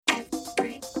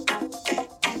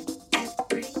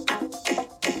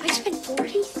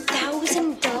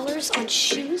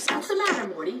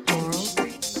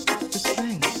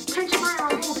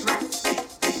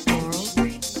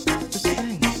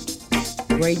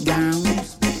great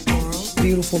gowns,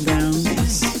 beautiful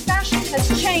gowns. Fashion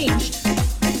has changed.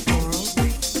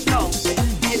 No,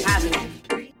 it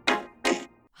hasn't.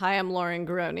 Hi, I'm Lauren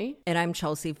Garoni. And I'm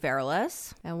Chelsea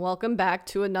Fairless. And welcome back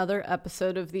to another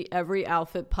episode of the Every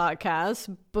Outfit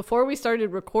podcast. Before we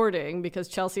started recording, because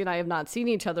Chelsea and I have not seen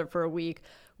each other for a week,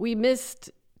 we missed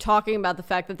talking about the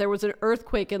fact that there was an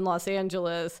earthquake in Los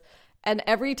Angeles. And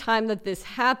every time that this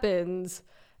happens,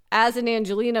 as an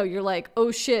Angelino, you're like,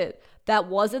 oh shit, that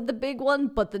wasn't the big one,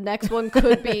 but the next one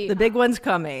could be. The big one's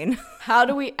coming. How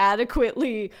do we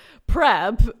adequately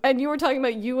prep? And you were talking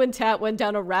about you and Tat went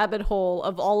down a rabbit hole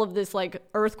of all of this like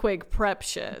earthquake prep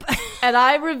shit. And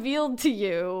I revealed to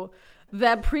you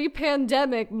that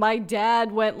pre-pandemic, my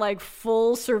dad went like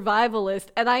full survivalist,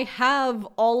 and I have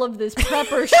all of this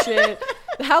prepper shit.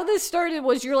 How this started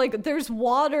was you're like, there's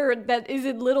water that is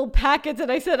in little packets,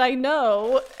 and I said, I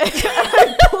know. And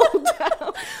I pulled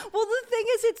out. Well, the thing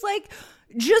is, it's like,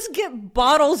 just get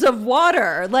bottles of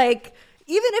water. Like,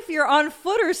 even if you're on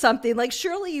foot or something, like,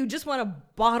 surely you just want a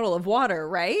bottle of water,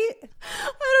 right?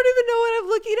 I don't even know what I'm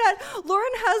looking at.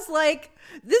 Lauren has like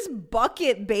this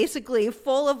bucket basically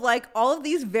full of like all of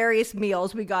these various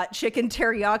meals. We got chicken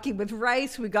teriyaki with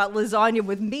rice. We got lasagna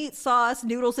with meat sauce,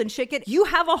 noodles and chicken. You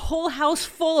have a whole house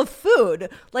full of food.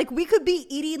 Like, we could be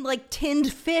eating like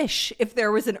tinned fish if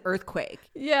there was an earthquake.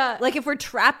 Yeah. Like, if we're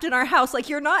trapped in our house, like,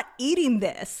 you're not eating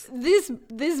this.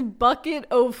 This bucket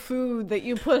of food that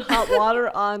you put hot water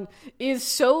on is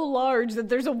so large that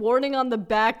there's a warning on the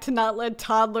back to not let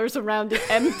toddlers around it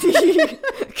empty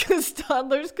because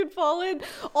toddlers could fall in.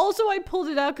 Also, I pulled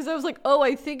it out because I was like, oh,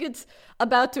 I think it's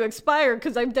about to expire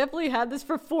because I've definitely had this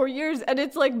for 4 years and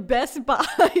it's like Best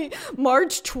Buy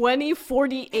March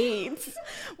 2048.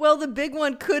 Well, the big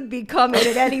one could be coming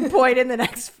at any point in the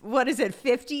next,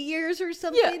 50 years or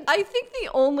something? Yeah, I think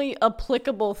the only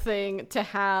applicable thing to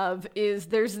have is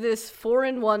there's this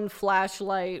 4-in-1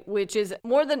 flashlight, which is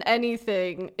more than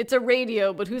anything, it's a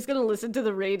radio, but who's going to listen to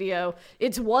the radio?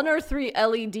 It's 1 or 3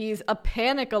 LEDs, a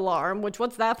panic alarm, which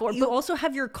what's that for? You also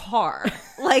have your car.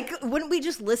 Like, wouldn't we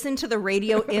just listen to the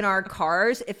radio in our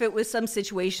cars if it was some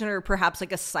situation or perhaps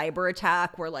like a cyber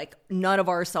attack where like none of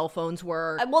our cell phones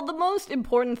were? Well, the most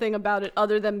important thing about it,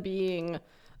 other than being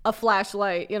a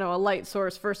flashlight, you know, a light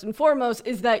source first and foremost,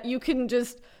 is that you can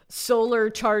just solar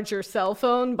charge your cell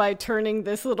phone by turning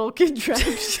this little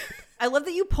contraption. I love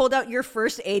that you pulled out your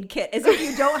first aid kit as if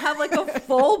you don't have like a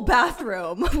full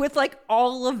bathroom with like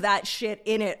all of that shit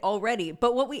in it already.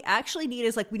 But what we actually need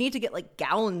is like, we need to get like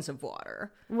gallons of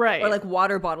water. Right. Or like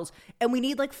water bottles. And we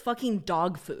need like fucking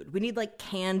dog food. We need like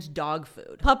canned dog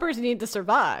food. Puppers need to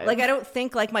survive. Like, I don't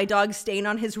think like my dog's staying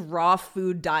on his raw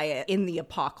food diet in the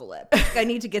apocalypse. I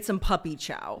need to get some puppy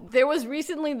chow. There was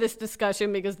recently this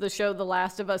discussion because the show The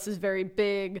Last of Us is very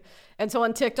big. And so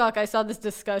on TikTok, I saw this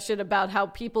discussion about how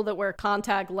people that wear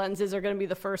contact lenses are going to be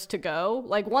the first to go.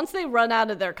 Like, once they run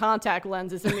out of their contact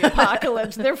lenses in the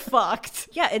apocalypse, they're fucked.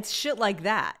 Yeah, it's shit like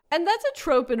that. And that's a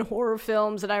trope in horror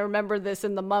films. And I remember this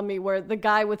in The Mummy, where the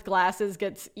guy with glasses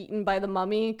gets eaten by the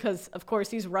mummy because, of course,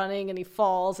 he's running and he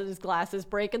falls and his glasses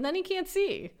break and then he can't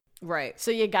see. Right.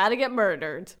 So you gotta get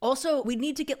murdered. Also, we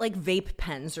need to get like vape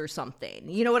pens or something.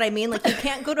 You know what I mean? Like, you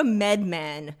can't go to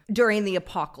MedMen during the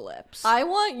apocalypse. I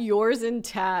want yours and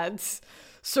Tad's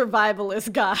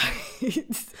survivalist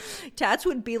guides. Tats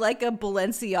would be like a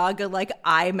Balenciaga like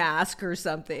eye mask or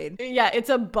something. Yeah, it's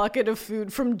a bucket of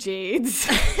food from Jade's.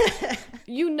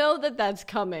 You know that that's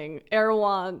coming.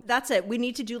 Erewhon. That's it. We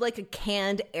need to do like a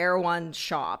canned Erewhon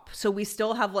shop. So we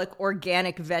still have like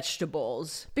organic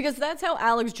vegetables. Because that's how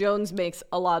Alex Jones makes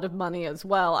a lot of money as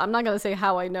well. I'm not going to say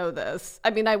how I know this.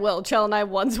 I mean, I will. Chell and I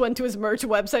once went to his merch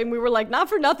website and we were like, not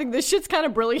for nothing, this shit's kind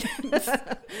of brilliant.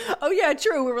 Oh yeah,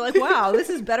 true. We were like, wow, this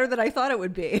is better than I thought it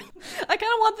would be. I kind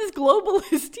of want this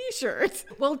globalist t-shirt.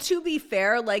 Well, to be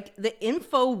fair, like, the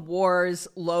InfoWars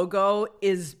logo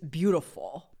is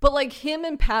beautiful. But like him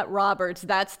and Pat Roberts,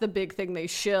 that's the big thing they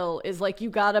shill, is like, you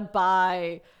gotta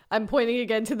buy, I'm pointing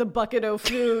again to the bucket of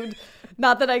food.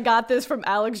 Not that I got this from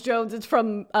Alex Jones. It's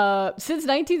from, since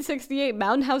 1968,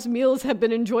 Mountain House meals have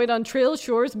been enjoyed on trails,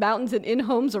 shores, mountains, and in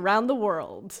homes around the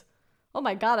world. Oh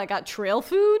my God, I got trail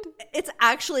food? It's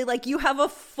actually like you have a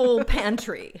full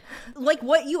pantry. Like,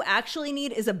 what you actually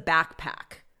need is a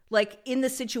backpack. Like, in the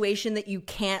situation that you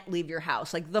can't leave your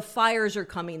house, like the fires are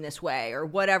coming this way or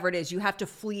whatever it is, you have to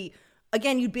flee.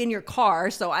 Again, you'd be in your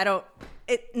car, so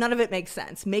none of it makes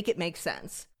sense. Make it make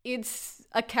sense. It's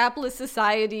a capitalist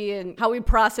society, and how we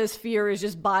process fear is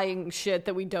just buying shit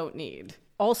that we don't need.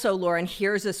 Also, Lauren,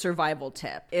 here's a survival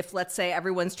tip. If, let's say,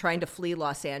 everyone's trying to flee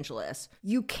Los Angeles,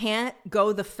 you can't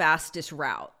go the fastest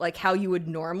route, like how you would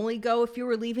normally go if you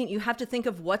were leaving. You have to think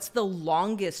of what's the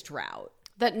longest route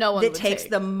that no one that would takes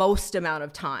take. the most amount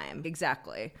of time.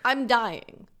 Exactly. I'm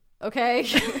dying. Okay?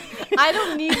 I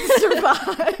don't need to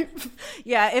survive.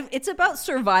 Yeah, if it's about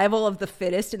survival of the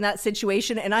fittest in that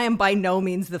situation, and I am by no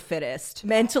means the fittest,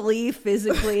 mentally,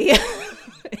 physically,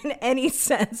 in any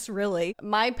sense, really.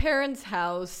 My parents'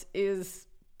 house is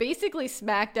basically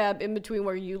smack dab in between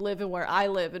where you live and where I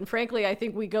live. And frankly, I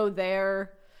think we go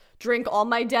there, drink all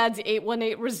my dad's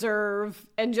 818 Reserve,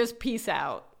 and just peace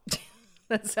out.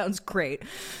 That sounds great.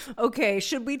 Okay,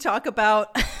 should we talk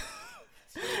about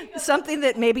something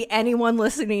that maybe anyone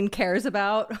listening cares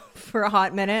about for a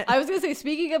hot minute? I was going to say,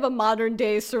 speaking of a modern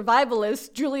day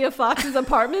survivalist, Julia Fox's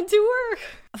apartment tour.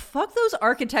 Fuck those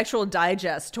Architectural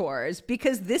Digest tours,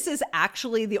 because this is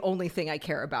actually the only thing I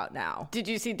care about now. Did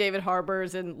you see David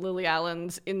Harbour's and Lily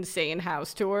Allen's insane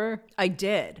house tour? I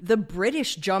did. The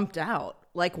British jumped out.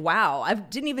 Like, wow, I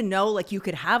didn't even know like you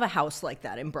could have a house like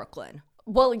that in Brooklyn.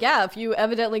 Well, yeah, if you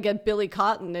evidently get Billy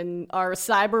Cotton and are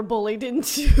cyberbullied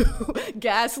into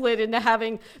gaslit into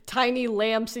having tiny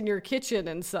lamps in your kitchen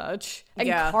and such, and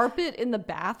carpet in the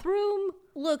bathroom.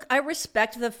 Look, I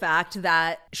respect the fact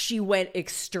that she went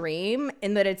extreme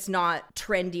and that it's not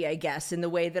trendy, I guess, in the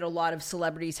way that a lot of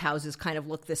celebrities' houses kind of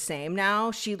look the same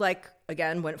now. She, like,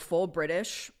 again, went full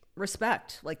British.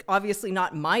 Respect. Like, obviously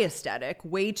not my aesthetic,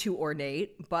 way too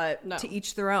ornate, but to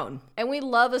each their own. And we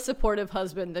love a supportive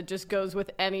husband that just goes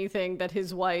with anything that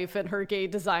his wife and her gay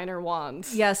designer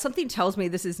wants. Yeah, something tells me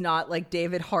this is not like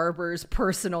David Harbour's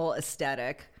personal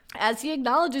aesthetic. As he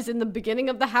acknowledges in the beginning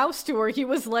of the house tour, he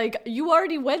was like, you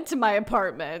already went to my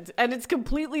apartment and it's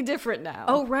completely different now.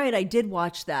 Oh, right. I did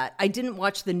watch that. I didn't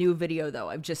watch the new video, though.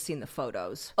 I've just seen the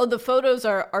photos. Oh, the photos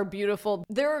are beautiful.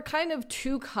 There are kind of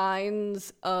two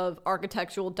kinds of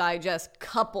Architectural Digest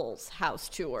couples house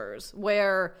tours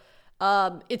where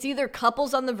it's either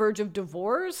couples on the verge of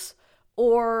divorce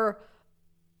or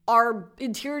our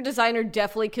interior designer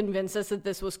definitely convinced us that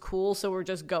this was cool, so we're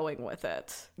just going with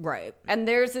it. Right. And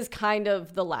theirs is kind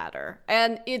of the latter.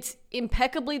 And it's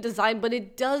impeccably designed, but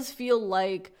it does feel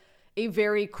like a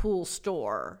very cool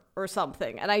store or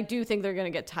something. And I do think they're going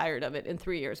to get tired of it in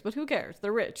 3 years. But who cares?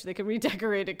 They're rich. They can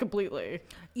redecorate it completely.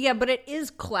 Yeah, but it is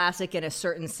classic in a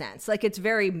certain sense. Like, it's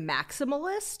very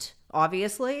maximalist,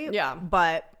 obviously. Yeah.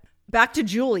 But back to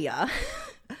Julia.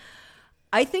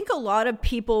 I think a lot of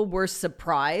people were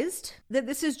surprised that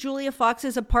this is Julia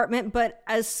Fox's apartment, but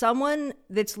as someone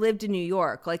that's lived in New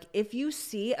York, like if you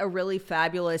see a really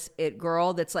fabulous it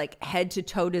girl that's like head to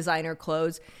toe designer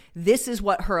clothes, this is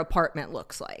what her apartment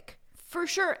looks like. For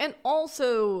sure. And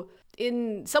also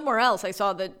in somewhere else, I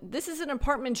saw that this is an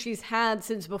apartment she's had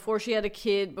since before she had a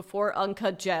kid, before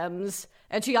Uncut Gems.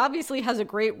 And she obviously has a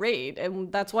great rate,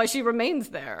 and that's why she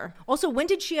remains there. Also, when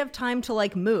did she have time to,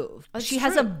 like, move? She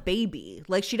has a baby.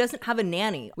 Like, she doesn't have a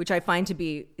nanny, which I find to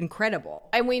be incredible.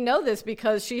 And we know this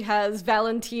because she has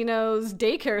Valentino's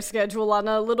daycare schedule on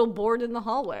a little board in the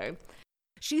hallway.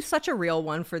 She's such a real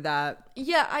one for that.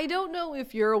 Yeah, I don't know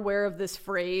if you're aware of this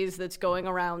phrase that's going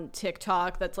around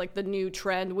TikTok that's like the new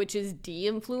trend, which is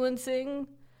de-influencing.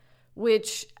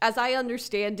 Which, as I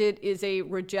understand it, is a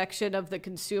rejection of the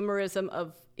consumerism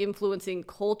of influencing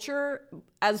culture,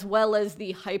 as well as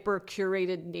the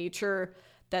hyper-curated nature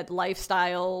that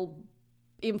lifestyle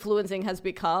influencing has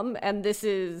become. And this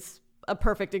is a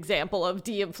perfect example of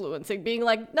de-influencing, being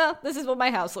like, no, this is what my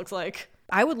house looks like.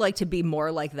 I would like to be more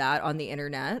like that on the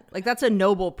internet. Like, that's a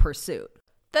noble pursuit.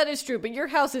 That is true, but your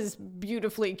house is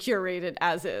beautifully curated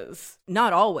as is.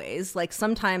 Not always. Like,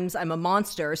 sometimes I'm a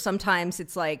monster. Sometimes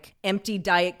it's like empty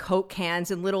Diet Coke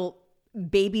cans and little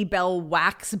Baby Bell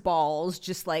wax balls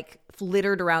just like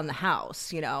littered around the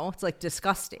house, you know? It's like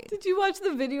disgusting. Did you watch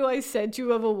the video I sent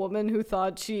you of a woman who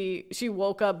thought she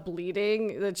woke up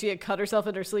bleeding, that she had cut herself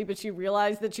in her sleep, and she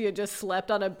realized that she had just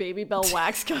slept on a Baby Bell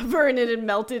wax cover and it had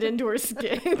melted into her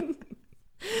skin?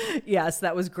 Yes,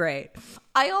 that was great.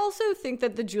 I also think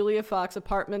that the Julia Fox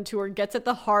apartment tour gets at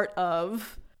the heart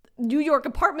of New York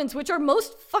apartments, which are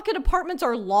most fucking apartments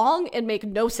are long and make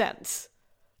no sense.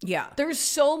 Yeah. There's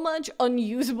so much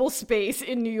unusable space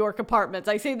in New York apartments.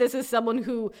 I say this as someone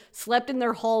who slept in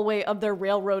their hallway of their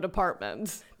railroad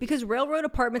apartments. Because railroad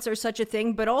apartments are such a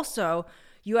thing, but also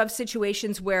you have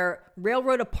situations where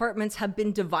railroad apartments have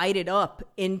been divided up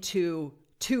into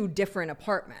two different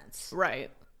apartments. Right.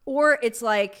 Or it's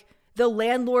like the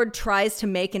landlord tries to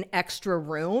make an extra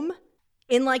room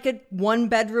in like a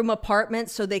 1-bedroom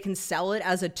apartment so they can sell it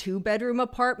as a 2-bedroom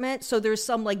apartment. So there's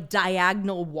some like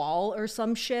diagonal wall or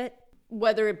some shit.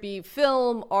 whether it be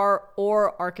film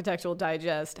or Architectural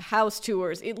Digest, house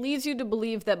tours, it leads you to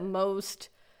believe that most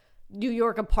New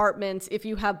York apartments, if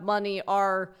you have money,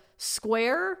 are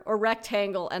square or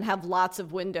rectangle and have lots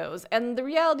of windows. And the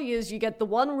reality is you get the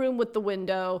one room with the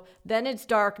window, then it's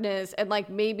darkness, and like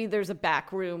maybe there's a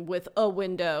back room with a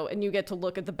window and you get to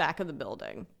look at the back of the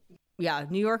building. Yeah,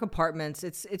 New York apartments,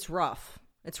 it's rough.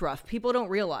 It's rough. People don't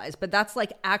realize, but that's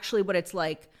like actually what it's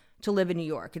like to live in New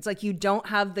York. It's like you don't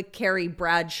have the Carrie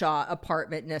Bradshaw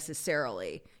apartment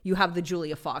necessarily. You have the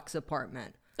Julia Fox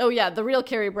apartment. Oh, yeah. The real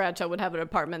Carrie Bradshaw would have an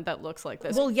apartment that looks like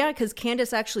this. Well, yeah, because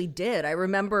Candace actually did. I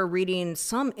remember reading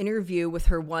some interview with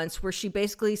her once where she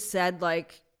basically said,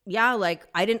 like, yeah, like,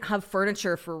 I didn't have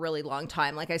furniture for a really long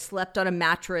time. Like, I slept on a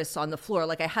mattress on the floor.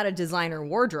 Like, I had a designer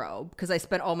wardrobe because I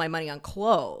spent all my money on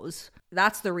clothes.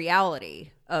 That's the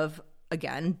reality of,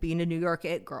 again, being a New York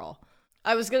it girl.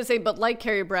 I was going to say, but like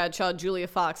Carrie Bradshaw, Julia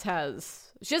Fox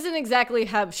she doesn't exactly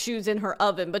have shoes in her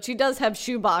oven, but she does have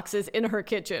shoe boxes in her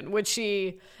kitchen, which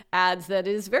she adds that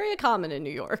is very common in New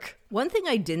York. One thing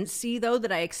I didn't see, though,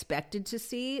 that I expected to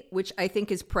see, which I think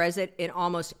is present in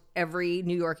almost every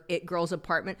New York it girl's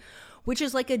apartment, which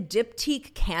is like a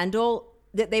diptyque candle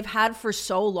that they've had for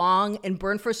so long and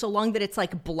burned for so long that it's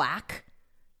like black.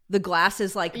 The glass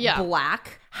is like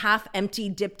black, half empty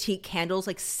diptyque candles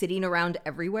like sitting around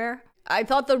everywhere. I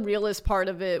thought the realest part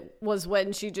of it was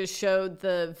when she just showed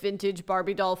the vintage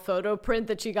Barbie doll photo print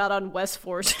that she got on West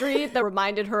 4th Street that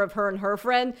reminded her of her and her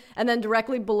friend. And then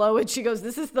directly below it, she goes,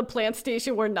 this is the plant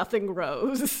station where nothing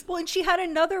grows. Well, and she had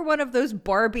another one of those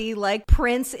Barbie like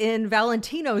prints in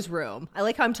Valentino's room. I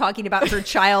like how I'm talking about her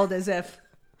child as if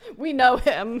we know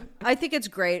him. I think it's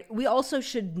great. We also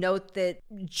should note that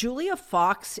Julia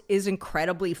Fox is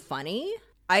incredibly funny.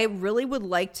 I really would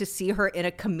like to see her in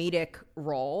a comedic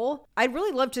role. I'd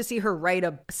really love to see her write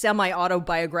a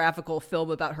semi-autobiographical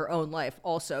film about her own life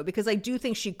also, because I do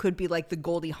think she could be like the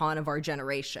Goldie Hawn of our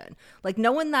generation. Like,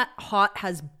 no one that hot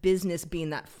has business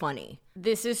being that funny.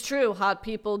 This is true. Hot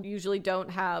people usually don't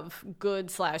have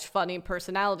good/funny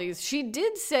personalities. She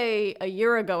did say a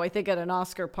year ago, I think at an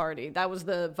Oscar party, that was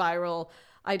the viral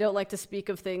I don't like to speak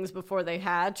of things before they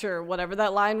hatch or whatever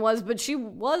that line was, but she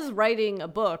was writing a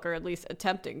book, or at least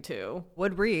attempting to.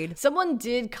 Would read. Someone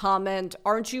did comment,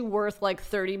 aren't you worth like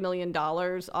 $30 million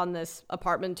on this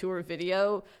apartment tour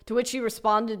video? To which she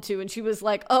responded to, and she was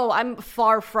like, oh, I'm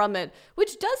far from it,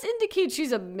 which does indicate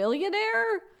she's a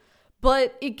millionaire.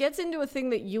 But it gets into a thing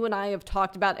that you and I have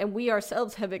talked about, and we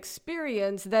ourselves have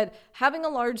experienced, that having a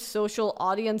large social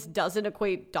audience doesn't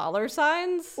equate dollar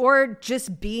signs. Or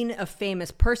just being a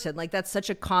famous person. Like, that's such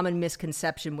a common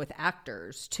misconception with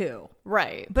actors, too.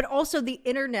 Right. But also, the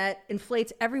internet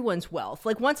inflates everyone's wealth.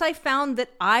 Like, once I found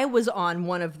that I was on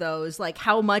one of those, like,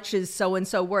 how much is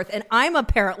so-and-so worth? And I'm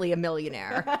apparently a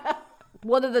millionaire.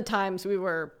 One of the times we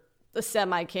were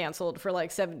semi-canceled for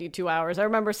like 72 hours. I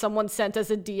remember someone sent us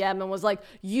a DM and was like,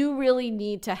 you really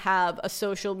need to have a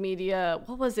social media,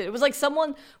 what was it? It was like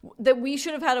someone that we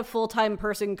should have had a full-time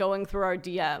person going through our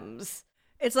DMs.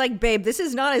 It's like, babe, this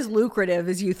is not as lucrative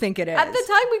as you think it is. At the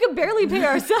time, we could barely pay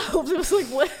ourselves. It was like,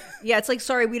 what? Yeah, it's like,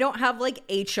 sorry, we don't have like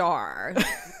HR.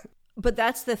 But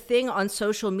that's the thing on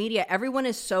social media. Everyone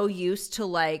is so used to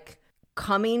like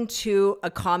coming to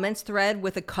a comments thread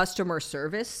with a customer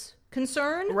service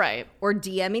concern, right, or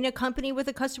DMing a company with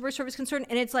a customer service concern,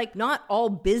 and it's like not all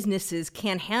businesses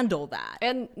can handle that,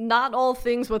 and not all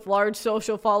things with large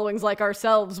social followings like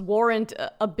ourselves warrant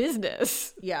a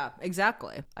business. Yeah,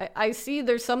 exactly. I see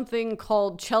there's something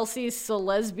called Chelsea's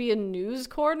Celesbian News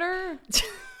Corner.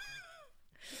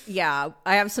 Yeah,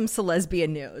 I have some Celesbian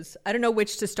news. I don't know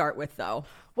which to start with though.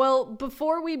 Well,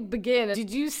 before we begin, did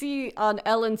you see on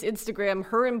Ellen's Instagram,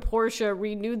 her and Portia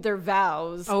renewed their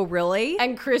vows? Oh, really?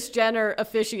 And Kris Jenner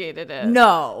officiated it.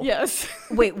 No. Yes.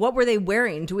 Wait, what were they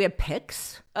wearing? Do we have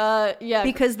pics? Yeah.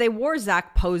 Because they wore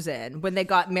Zach Posen when they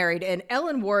got married, and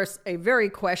Ellen wore a very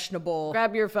questionable...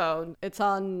 Grab your phone. It's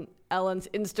on Ellen's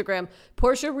Instagram.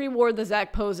 Portia rewore the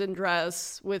Zach Posen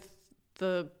dress with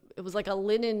it was like a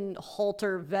linen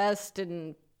halter vest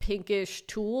and pinkish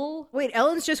tulle. Wait,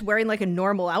 Ellen's just wearing like a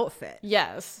normal outfit.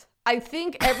 Yes. I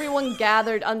think everyone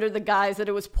gathered under the guise that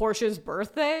it was Portia's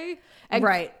birthday. And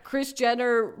right. Kris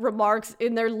Jenner remarks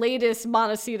in their latest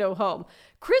Montecito home.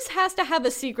 Kris has to have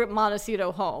a secret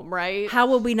Montecito home, right? How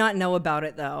will we not know about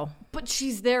it though? But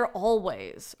she's there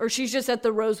always. Or she's just at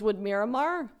the Rosewood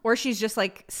Miramar. Or she's just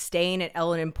like staying at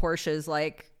Ellen and Portia's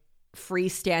like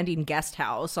freestanding guest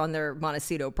house on their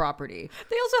Montecito property.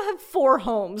 They also have 4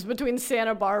 homes between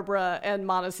Santa Barbara and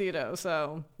Montecito,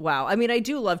 so. Wow. I mean, I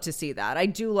do love to see that. I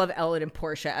do love Ellen and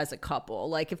Portia as a couple.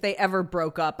 Like, if they ever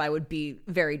broke up, I would be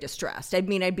very distressed. I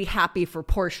mean, I'd be happy for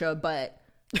Portia, but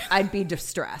I'd be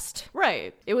distressed.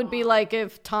 Right. It would be like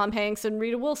if Tom Hanks and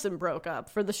Rita Wilson broke up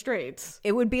for the Straits.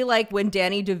 It would be like when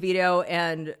Danny DeVito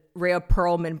and Rhea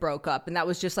Perlman broke up, and that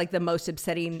was just like the most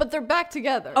upsetting. But they're back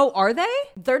together. Oh, are they?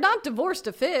 They're not divorced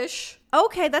to fish.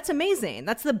 Okay, that's amazing.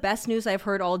 That's the best news I've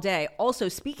heard all day. Also,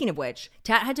 speaking of which,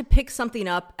 Tat had to pick something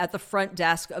up at the front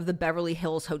desk of the Beverly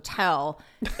Hills Hotel,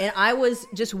 and I was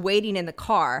just waiting in the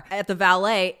car at the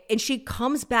valet, and she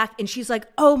comes back and she's like,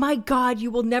 oh my God,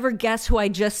 you will never guess who I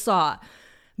just saw.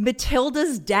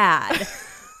 Matilda's dad.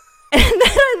 And then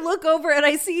I look over and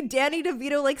I see Danny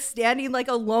DeVito like standing like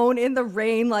alone in the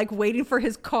rain, like waiting for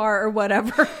his car or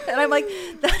whatever. And I'm like,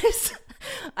 that is...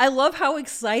 I love how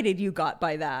excited you got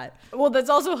by that. Well, that's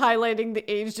also highlighting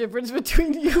the age difference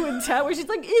between you and Tat, where she's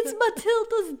like, it's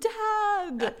Matilda's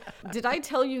dad. Did I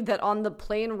tell you that on the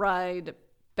plane ride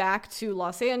back to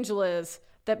Los Angeles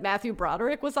that Matthew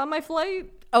Broderick was on my flight?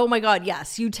 Oh my God,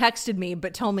 yes. You texted me,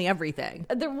 but tell me everything.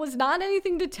 There was not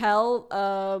anything to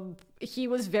tell. He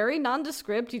was very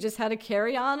nondescript. He just had a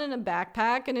carry-on and a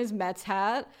backpack and his Mets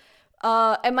hat.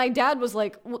 And my dad was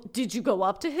like, well, did you go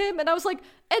up to him? And I was like,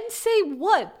 and say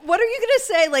what? What are you going to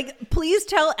say? Like, please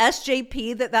tell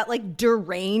SJP that like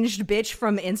deranged bitch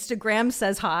from Instagram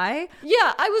says hi?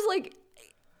 Yeah, I was like,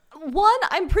 one,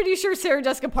 I'm pretty sure Sarah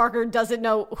Jessica Parker doesn't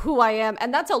know who I am.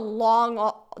 And that's a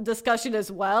long discussion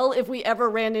as well if we ever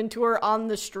ran into her on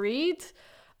the street.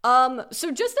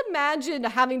 So just imagine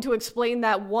having to explain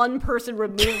that one person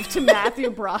removed to Matthew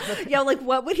Broderick. Yeah, like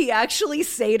what would he actually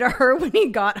say to her when he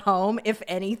got home, if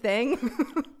anything?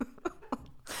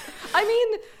 I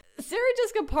mean, Sarah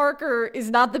Jessica Parker is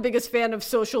not the biggest fan of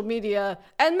social media,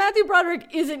 and Matthew Broderick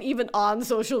isn't even on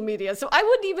social media. So I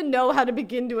wouldn't even know how to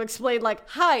begin to explain, like,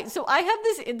 hi, so I have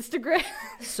this Instagram.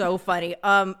 So funny.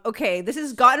 Okay, this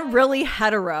has gotten really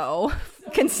hetero,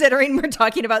 considering we're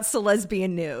talking about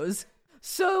lesbian news.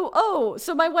 So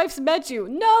my wife's met you.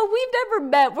 No, we've never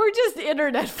met. We're just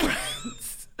internet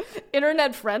friends.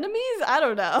 Internet frenemies? I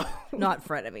don't know. Not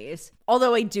frenemies.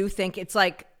 Although I do think it's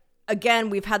like, again,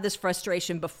 we've had this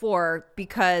frustration before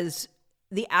because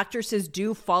the actresses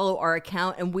do follow our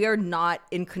account and we are not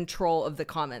in control of the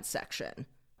comments section.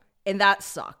 And that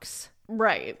sucks.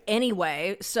 Right.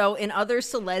 Anyway, so in other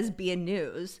lesbian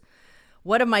news,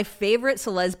 one of my favorite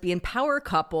lesbian power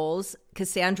couples,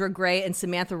 Cassandra Gray and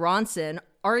Samantha Ronson,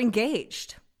 are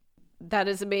engaged. That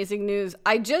is amazing news.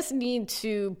 I just need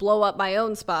to blow up my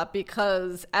own spot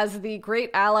because as the great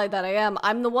ally that I am,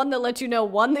 I'm the one that let you know,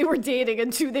 1, they were dating,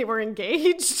 and 2, they were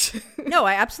engaged. No,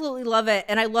 I absolutely love it.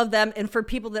 And I love them. And for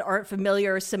people that aren't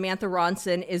familiar, Samantha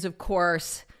Ronson is, of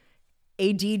course,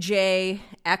 a DJ,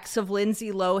 ex of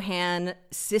Lindsay Lohan,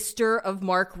 sister of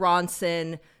Mark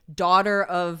Ronson, daughter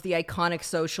of the iconic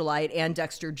socialite and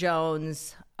Dexter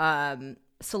Jones,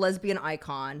 lesbian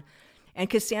icon. And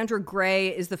Cassandra Gray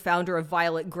is the founder of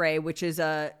Violet Grey, which is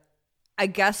I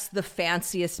guess the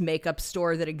fanciest makeup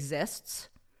store that exists.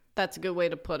 That's a good way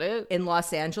to put it. In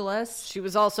Los Angeles. She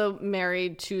was also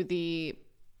married to the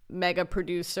mega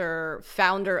producer,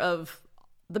 founder of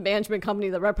the management company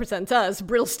that represents us,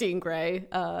 Brillstein Gray,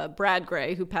 Brad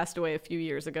Gray, who passed away a few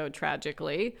years ago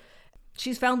tragically.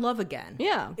 She's found love again.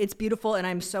 Yeah. It's beautiful, and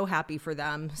I'm so happy for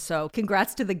them. So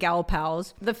congrats to the gal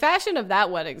pals. The fashion of that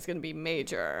wedding is going to be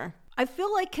major. I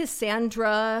feel like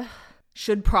Cassandra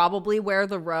should probably wear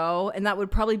the row, and that would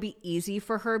probably be easy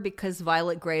for her because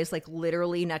Violet Grey is like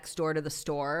literally next door to the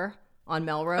store on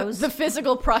Melrose. The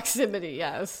physical proximity,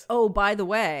 yes. Oh, by the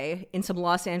way, in some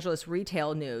Los Angeles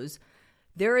retail news,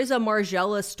 there is a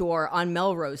Margiela store on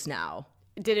Melrose now.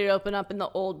 Did it open up in the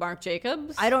old Marc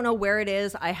Jacobs? I don't know where it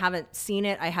is. I haven't seen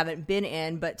it. I haven't been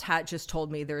in, but Tat just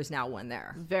told me there is now one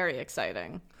there. Very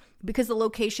exciting. Because the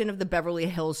location of the Beverly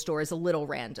Hills store is a little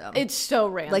random. It's so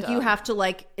random. Like you have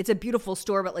to it's a beautiful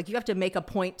store, but like you have to make a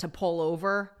point to pull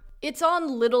over. It's on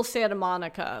Little Santa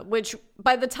Monica, which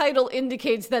by the title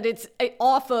indicates that it's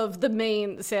off of the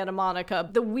main Santa Monica,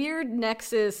 the weird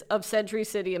nexus of Century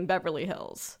City and Beverly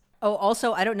Hills. Oh,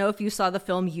 also, I don't know if you saw the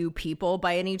film You People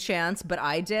by any chance, but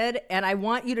I did. And I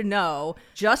want you to know,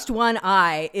 Just One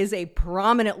Eye is a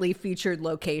prominently featured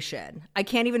location. I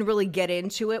can't even really get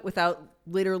into it without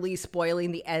literally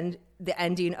spoiling the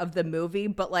ending of the movie,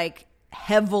 but like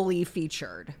heavily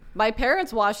featured. My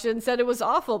parents watched it and said it was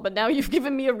awful, but now you've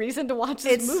given me a reason to watch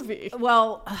this movie.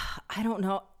 Well, I don't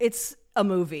know. It's a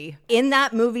movie. In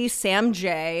that movie, Sam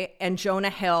Jay and Jonah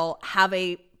Hill have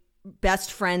a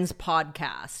best friends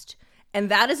podcast. And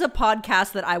that is a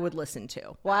podcast that I would listen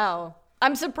to. Wow.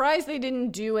 I'm surprised they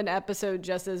didn't do an episode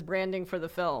just as branding for the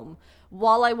film.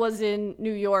 While I was in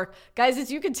New York, guys,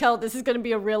 as you can tell, this is going to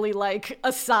be a really like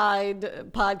a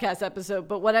side podcast episode.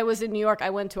 But when I was in New York,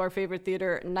 I went to our favorite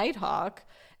theater, Nighthawk,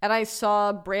 and I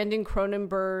saw Brandon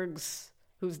Cronenberg's,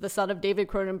 who's the son of David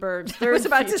Cronenberg's third I was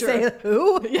about feature. to say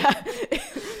who? Yeah.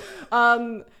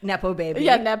 Nepo Baby.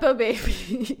 Yeah, Nepo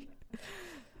Baby.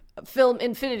 Film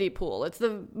Infinity Pool. It's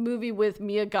the movie with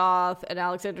Mia Goth and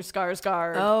Alexander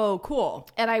Skarsgård. Oh, cool.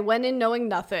 And I went in knowing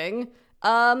nothing.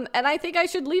 And I think I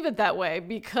should leave it that way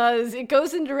because it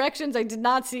goes in directions I did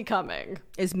not see coming.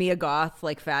 Is Mia Goth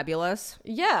like fabulous?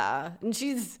 Yeah.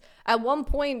 And at one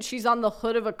point, she's on the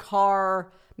hood of a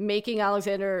car making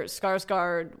Alexander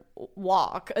Skarsgård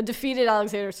walk, a defeated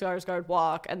Alexander Skarsgård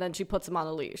walk, and then she puts him on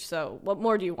a leash. So what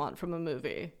more do you want from a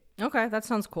movie? Okay, that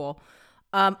sounds cool.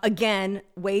 Again,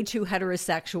 way too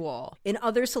heterosexual. In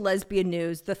other lesbian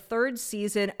news, the third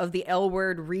season of the L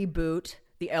Word reboot,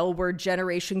 the L Word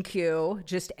Generation Q,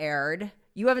 just aired.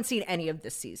 You haven't seen any of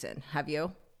this season, have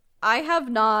you? I have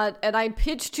not, and I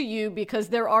pitched to you because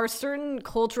there are certain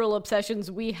cultural obsessions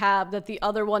we have that the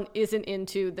other one isn't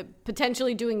into, that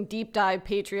potentially doing deep dive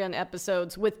Patreon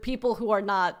episodes with people who are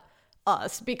not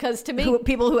us, because to make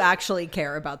people who actually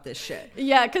care about this shit.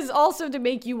 Yeah, because also to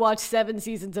make you watch 7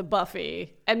 seasons of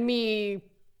Buffy and me,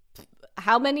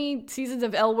 how many seasons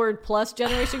of L Word plus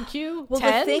Generation Q? Well,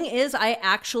 10? the thing is, I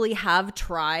actually have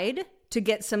tried to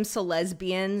get some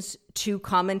lesbians to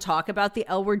come and talk about the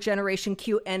L Word Generation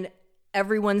Q, and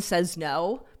everyone says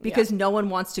no because no one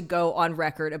wants to go on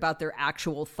record about their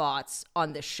actual thoughts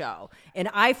on this show. And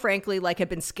I frankly have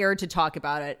been scared to talk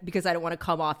about it because I don't want to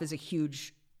come off as a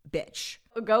huge bitch.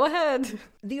 Go ahead.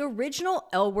 The original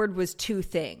L Word was 2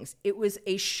 things. It was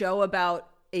a show about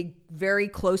a very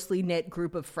closely knit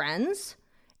group of friends,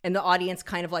 and the audience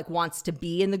kind of wants to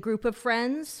be in the group of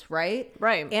friends, right?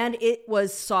 Right. And it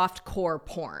was softcore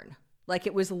porn.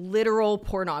 It was literal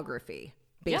pornography,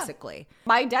 basically. Yeah.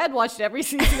 My dad watched every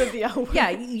season of the L Word. Yeah,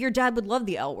 your dad would love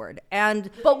the L Word.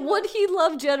 But would he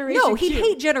love Generation Q? No, he'd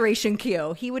hate Generation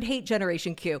Q. He would hate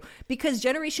Generation Q because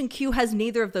Generation Q has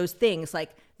neither of those things.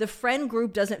 The friend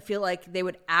group doesn't feel like they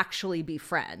would actually be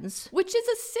friends. Which is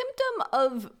a symptom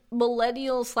of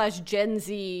millennial/Gen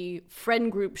Z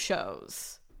friend group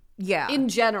shows. Yeah. In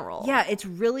general. Yeah, it's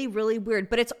really, really weird.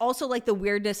 But it's also the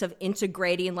weirdness of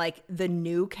integrating the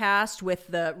new cast with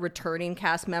the returning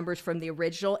cast members from the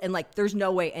original. And there's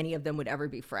no way any of them would ever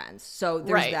be friends. So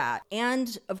there's that.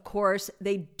 And of course,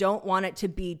 they don't want it to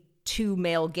be too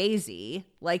male gazy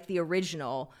like the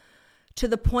original, to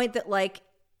the point that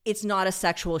it's not a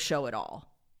sexual show at all.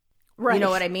 Right. You know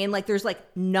what I mean? There's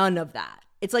none of that.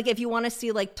 It's if you want to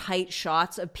see tight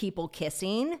shots of people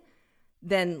kissing,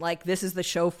 then this is the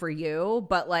show for you.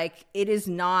 But it is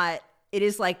not, it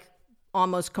is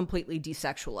almost completely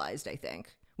desexualized, I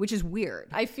think, which is weird.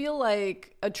 I feel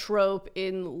like a trope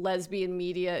in lesbian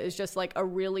media is just a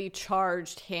really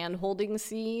charged hand-holding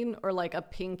scene, or a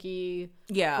pinky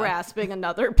grasping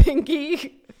another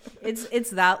pinky. It's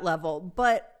that level.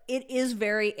 But it is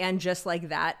very and just like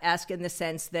that-esque in the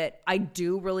sense that I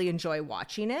do really enjoy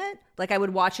watching it. I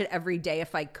would watch it every day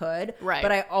if I could. Right.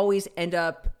 But I always end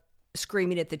up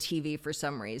screaming at the TV for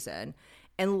some reason.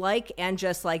 And and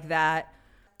just like that,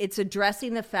 it's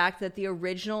addressing the fact that the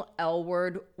original L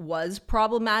Word was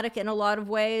problematic in a lot of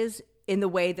ways, in the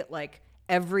way that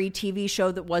every TV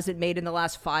show that wasn't made in the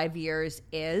last 5 years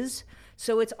is.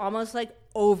 So it's almost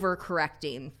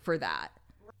overcorrecting for that.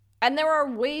 And there are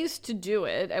ways to do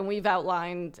it, and we've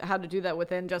outlined how to do that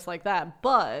within Just Like That,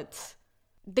 but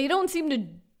they don't seem to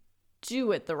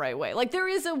do it the right way. There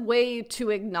is a way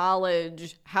to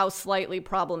acknowledge how slightly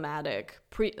problematic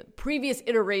previous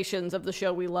iterations of the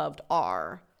show we loved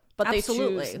are, but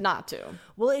Absolutely. They choose not to.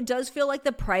 Well, it does feel like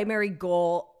the primary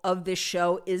goal of this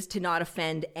show is to not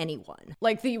offend anyone.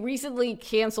 The recently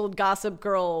canceled Gossip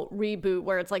Girl reboot,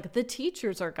 where it's the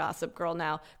teachers are Gossip Girl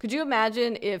now. Could you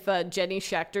imagine if Jenny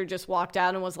Schechter just walked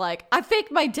out and was I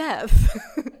faked my death?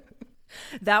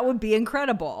 That would be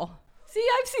incredible. See,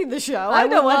 I've seen the show. I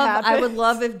know what happened. I would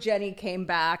love if Jenny came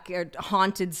back or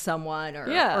haunted someone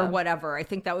or whatever. I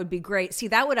think that would be great. See,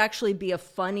 that would actually be a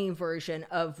funny version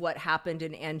of what happened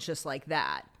in And Just Like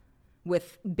That,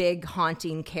 with big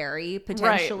haunting Carrie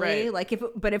potentially. Right.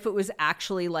 If it was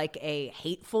actually a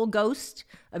hateful ghost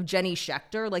of Jenny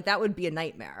Schechter, that would be a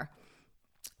nightmare.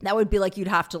 That would be you'd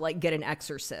have to get an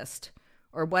exorcist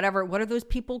or whatever. What are those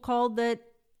people called that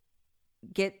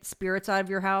get spirits out of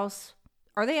your house?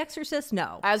 Are they exorcists?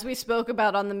 No. As we spoke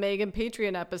about on the Megan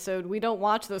Patreon episode, we don't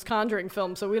watch those Conjuring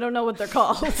films, so we don't know what they're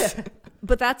called.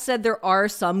 But that said, there are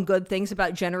some good things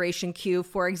about Generation Q.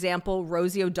 For example,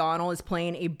 Rosie O'Donnell is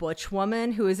playing a butch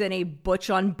woman who is in a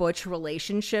butch-on-butch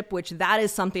relationship, which that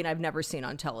is something I've never seen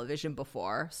on television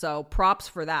before. So props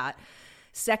for that.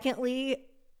 Secondly,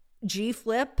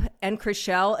 G-Flip and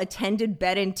Chriselle attended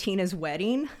Ben and Tina's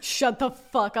wedding. Shut the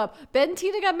fuck up. Ben and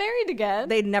Tina got married again.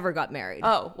 They never got married.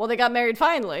 Oh, well, they got married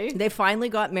finally. They finally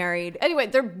got married. Anyway,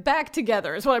 they're back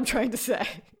together is what I'm trying to say.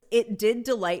 It did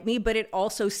delight me, but it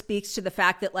also speaks to the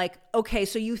fact that, like, okay,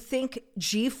 so you think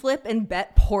G-Flip and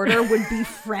Bet Porter would be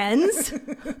friends?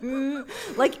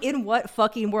 Like, in what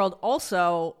fucking world?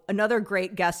 Also, another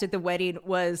great guest at the wedding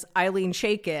was Eileen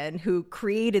Shaken, who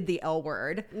created the L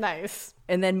Word. Nice.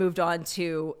 And then moved on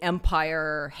to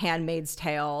Empire, Handmaid's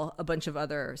Tale, a bunch of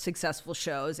other successful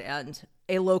shows, and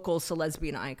a local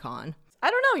lesbian icon.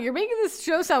 I don't know. You're making this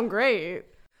show sound great.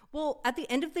 Well, at the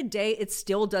end of the day, it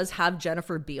still does have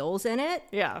Jennifer Beals in it.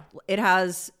 Yeah. It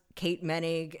has Kate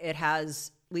Menig. It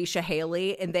has Leisha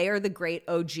Haley, and they are the great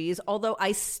OGs. Although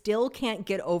I still can't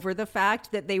get over the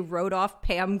fact that they wrote off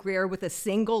Pam Grier with a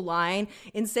single line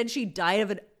and said she died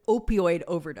of an opioid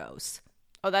overdose.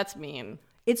 Oh, that's mean.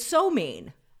 It's so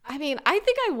mean. I mean, I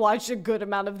think I watched a good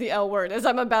amount of the L Word as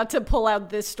I'm about to pull out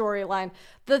this storyline.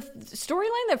 The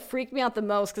storyline that freaked me out the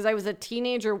most, because I was a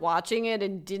teenager watching it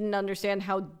and didn't understand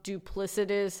how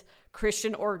duplicitous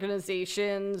Christian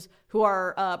organizations who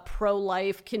are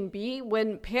pro-life can be,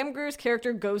 when Pam Grier's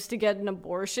character goes to get an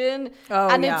abortion,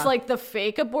 it's like the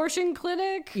fake abortion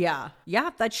clinic. Yeah,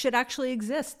 that shit actually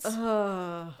exists.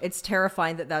 It's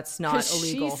terrifying that that's not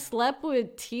illegal. She slept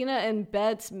with Tina and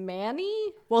Bet's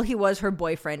Manny? Well, he was her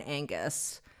boyfriend,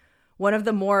 Angus. One of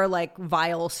the more, like,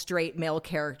 vile straight male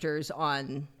characters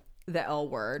on the L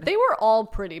Word. They were all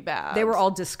pretty bad. They were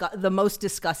all the most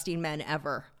disgusting men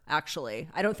ever. Actually,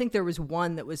 I don't think there was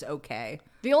one that was okay.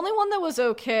 The only one that was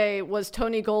okay was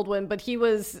Tony Goldwyn, but he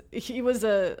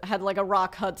had like a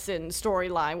Rock Hudson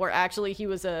storyline where actually he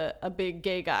was a big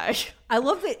gay guy. I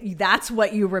love that that's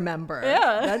what you remember.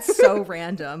 Yeah. That's so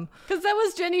random. Because that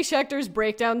was Jenny Schechter's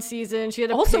breakdown season. She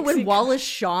had also when Wallace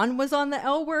Shawn was on the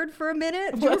L Word for a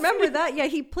minute. Do you remember that? Yeah,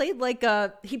 he played like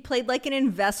an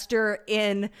investor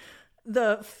in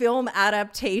the film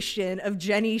adaptation of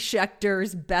Jenny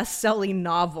Schechter's best-selling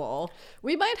novel.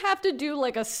 We might have to do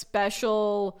like a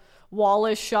special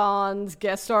Wallace Shawn's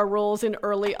guest star roles in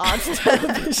early odds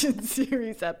television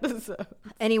series episode.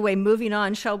 Anyway, moving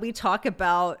on, shall we talk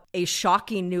about a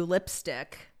shocking new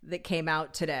lipstick that came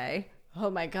out today? Oh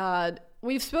my God.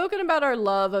 We've spoken about our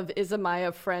love of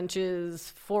Isamaya French's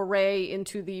foray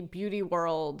into the beauty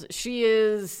world. She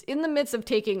is in the midst of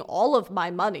taking all of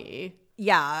my money.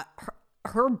 Yeah,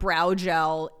 her brow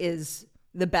gel is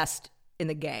the best in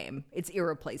the game. It's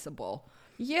irreplaceable.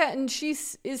 Yeah, and she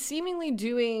is seemingly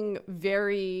doing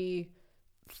very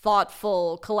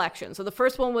thoughtful collections. So the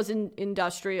first one was in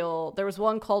industrial. There was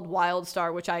one called Wild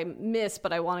Star, which I missed,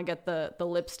 but I want to get the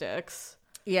lipsticks.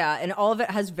 Yeah, and all of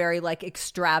it has very like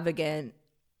extravagant,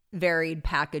 varied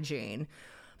packaging.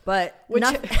 But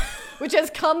which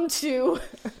has come to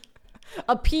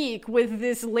a peak with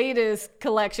this latest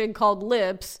collection called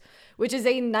Lips, which is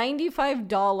a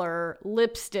 $95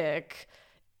 lipstick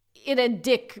in a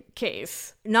dick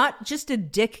case. Not just a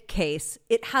dick case,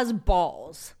 it has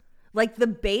balls. Like the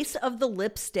base of the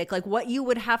lipstick, like what you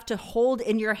would have to hold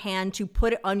in your hand to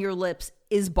put it on your lips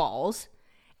is balls.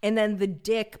 And then the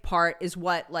dick part is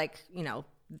what, like, you know,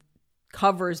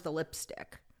 covers the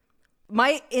lipstick.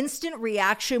 My instant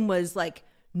reaction was like,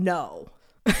 no,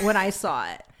 when I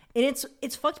saw it. And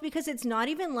it's fucked because it's not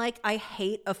even like I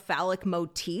hate a phallic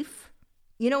motif.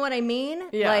 You know what I mean?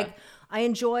 Yeah. Like, I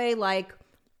enjoy, like,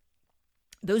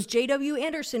 those J.W.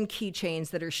 Anderson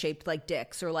keychains that are shaped like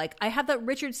dicks. Or, like, I have that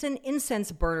Richardson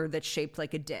incense burner that's shaped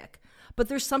like a dick. But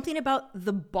there's something about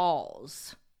the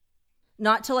balls.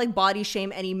 Not to, like, body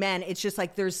shame any men. It's just,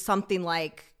 like, there's something,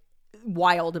 like,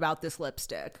 wild about this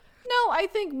lipstick. No, I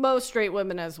think most straight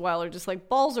women as well are just like,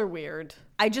 balls are weird.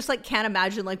 I just like can't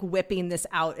imagine like whipping this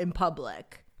out in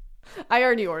public. I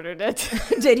already ordered it.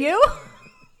 Did you?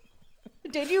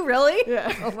 Did you really?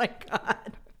 Yeah. Oh my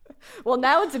God. Well,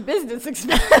 now it's a business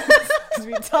expense because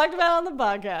we talked about it on the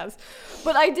podcast.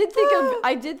 But I did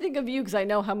think of you because I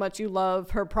know how much you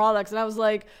love her products, and I was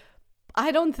like,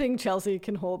 I don't think Chelsea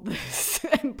can hold this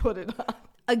and put it on.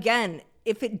 Again,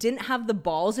 if it didn't have the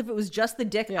balls, if it was just the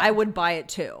dick, I would buy it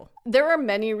too. There are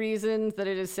many reasons that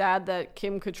it is sad that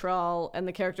Kim Cattrall and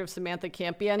the character of Samantha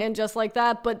can't be on And Just Like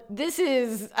That. But this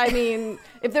is, I mean,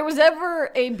 if there was ever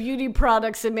a beauty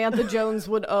product Samantha Jones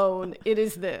would own, it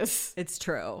is this. It's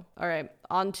true. All right.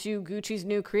 On to Gucci's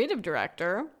new creative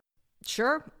director.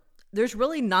 Sure. There's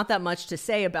really not that much to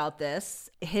say about this.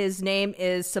 His name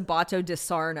is Sabato Di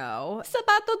Sarno.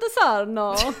 Sabato Di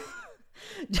Sarno.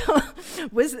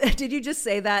 Did you just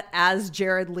say that as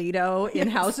Jared Leto in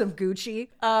House of Gucci?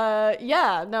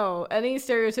 Yeah, no. Any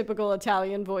stereotypical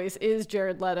Italian voice is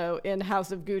Jared Leto in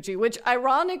House of Gucci, which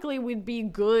ironically would be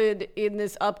good in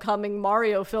this upcoming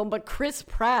Mario film, but Chris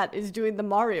Pratt is doing the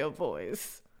Mario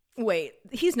voice. Wait,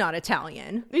 he's not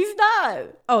Italian. He's not.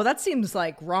 Oh, that seems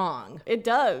like wrong. It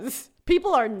does.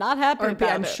 People are not happy about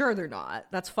it. I'm sure they're not.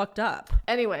 That's fucked up.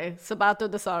 Anyway,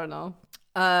 Sabato Di Sarno.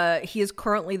 He is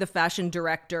currently the fashion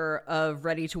director of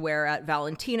ready to wear at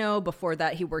Valentino. Before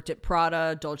that, he worked at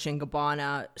Prada, Dolce &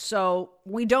 Gabbana. So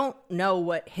we don't know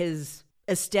what his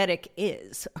aesthetic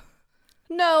is.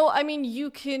 No, I mean,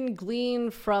 you can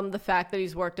glean from the fact that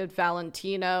he's worked at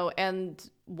Valentino and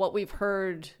what we've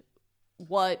heard,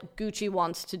 what Gucci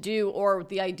wants to do, or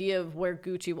the idea of where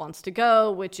Gucci wants to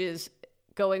go, which is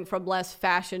going from less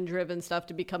fashion-driven stuff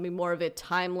to becoming more of a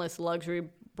timeless luxury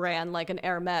brand like an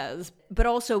Hermes. But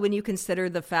also when you consider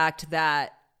the fact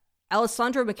that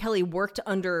Alessandro Michele worked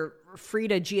under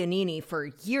Frida Giannini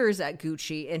for years at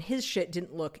Gucci, and his shit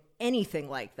didn't look anything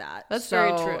like that. That's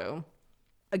very true.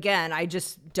 Again, I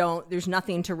just don't, there's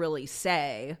nothing to really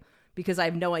say because I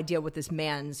have no idea what this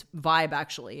man's vibe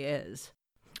actually is.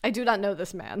 I do not know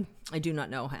this man. I do not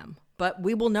know him, but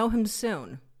we will know him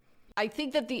soon. I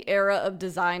think that the era of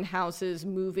design houses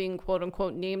moving quote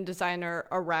unquote name designers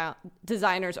around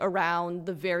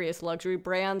the various luxury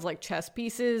brands like chess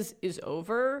pieces is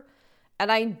over.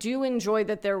 And I do enjoy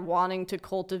that they're wanting to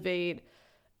cultivate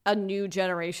a new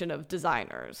generation of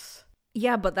designers.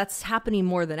 Yeah, but that's happening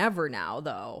more than ever now,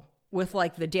 though, with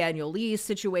like the Daniel Lee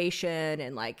situation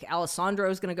and like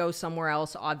Alessandro's going to go somewhere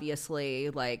else, obviously.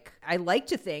 Like, I like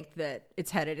to think that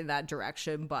it's headed in that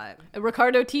direction, but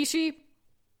Riccardo Tisci,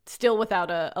 still without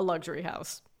a luxury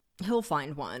house. He'll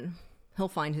find one. He'll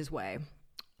find his way.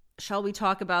 Shall we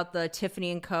talk about the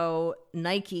Tiffany & Co.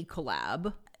 Nike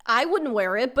collab? I wouldn't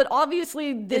wear it, but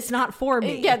obviously it's not for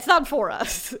me. Yeah, it's not for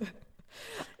us.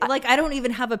 Like, I don't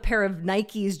even have a pair of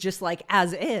Nikes just like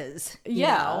as is. You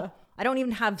know? I don't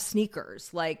even have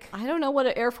sneakers. Like, I don't know what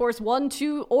an Air Force 1,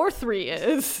 2, or 3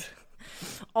 is.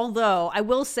 Although I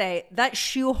will say that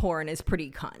shoehorn is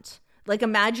pretty cunt. Like,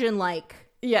 imagine like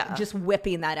just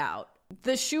whipping that out.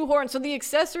 The shoehorn, so the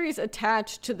accessories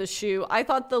attached to the shoe, I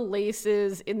thought the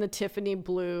laces in the Tiffany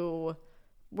blue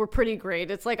were pretty great.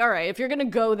 It's like, all right, if you're going to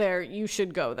go there, you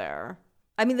should go there.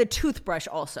 I mean, the toothbrush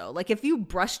also. Like, if you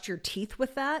brushed your teeth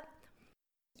with that.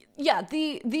 Yeah,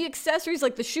 the accessories,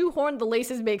 like the shoehorn, the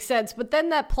laces make sense. But then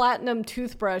that platinum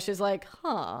toothbrush is like,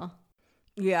 huh.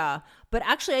 Yeah. But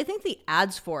actually, I think the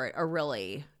ads for it are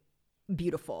really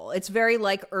beautiful. It's very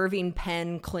like Irving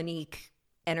Penn Clinique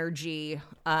energy.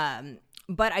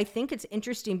 But I think it's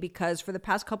interesting because for the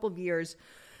past couple of years,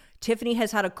 Tiffany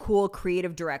has had a cool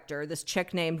creative director, this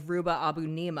chick named Ruba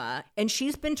Abu-Nima, and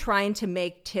she's been trying to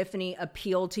make Tiffany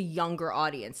appeal to younger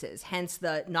audiences, hence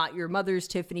the Not Your Mother's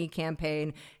Tiffany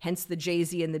campaign, hence the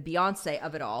Jay-Z and the Beyonce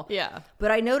of it all. Yeah.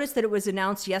 But I noticed that it was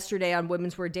announced yesterday on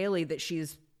Women's Wear Daily that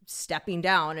she's stepping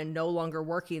down and no longer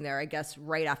working there, I guess,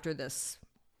 right after this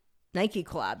Nike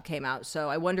collab came out. So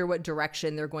I wonder what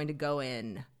direction they're going to go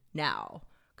in now.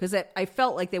 Because I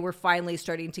felt like they were finally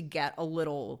starting to get a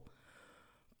little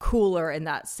cooler in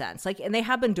that sense. Like, and they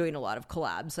have been doing a lot of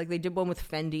collabs. Like, they did one with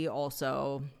Fendi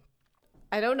also.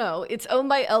 I don't know. It's owned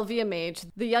by LVMH.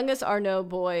 The youngest Arnault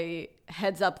boy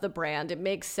heads up the brand. It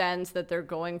makes sense that they're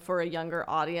going for a younger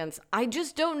audience. I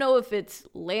just don't know if it's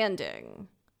landing.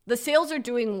 The sales are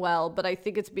doing well, but I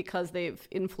think it's because they've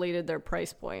inflated their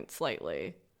price point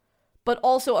slightly. But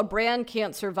also, a brand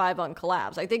can't survive on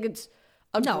collabs. I think it's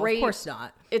of course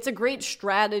not. It's a great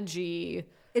strategy.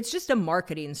 It's just a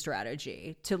marketing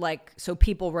strategy to like, so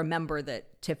people remember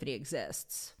that Tiffany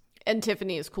exists. And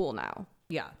Tiffany is cool now.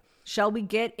 Yeah. Shall we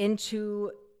get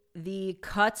into the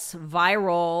Cuts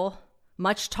viral,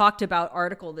 much talked about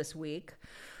article this week?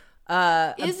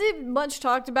 Is it much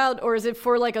talked about, or is it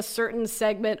for like a certain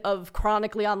segment of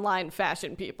chronically online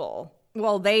fashion people?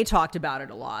 Well, they talked about it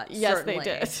a lot. Yes, certainly,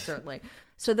 they did. Certainly.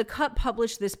 So the Cut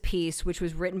published this piece, which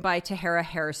was written by Tahara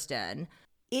Hairston.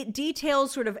 It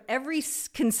details sort of every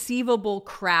conceivable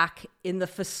crack in the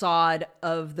facade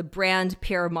of the brand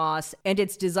Pyer and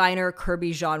its designer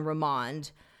Kirby Jean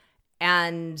Ramond,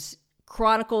 and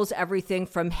chronicles everything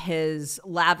from his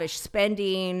lavish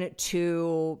spending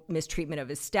to mistreatment of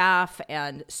his staff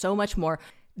and so much more.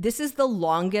 This is the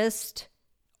longest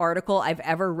article I've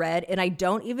ever read, and I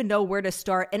don't even know where to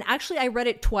start. And actually, I read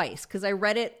it twice because I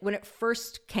read it when it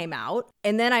first came out,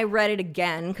 and then I read it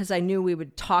again because I knew we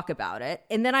would talk about it.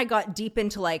 And then I got deep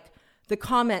into like the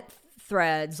comment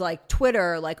threads, like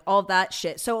Twitter, like all that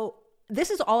shit. So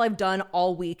this is all I've done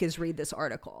all week is read this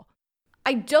article.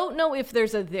 I don't know if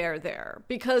there's a there,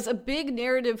 because a big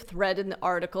narrative thread in the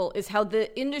article is how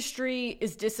the industry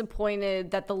is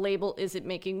disappointed that the label isn't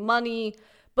making money.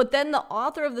 But then the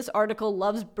author of this article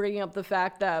loves bringing up the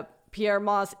fact that Pyer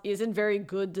Moss isn't very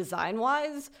good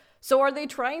design-wise. So are they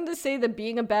trying to say that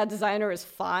being a bad designer is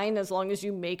fine as long as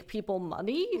you make people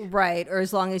money? Right, or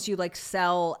as long as you like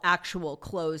sell actual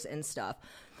clothes and stuff.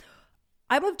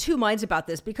 I'm of two minds about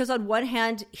this because on one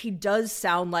hand, he does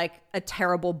sound like a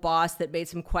terrible boss that made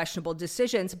some questionable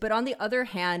decisions. But on the other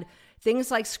hand,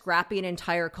 things like scrapping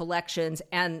entire collections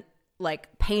and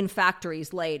like paying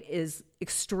factories late is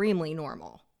extremely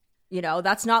normal. You know,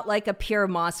 that's not like a Pyer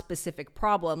Moss specific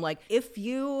problem. Like if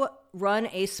you run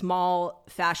a small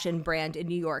fashion brand in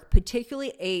New York,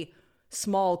 particularly a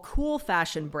small, cool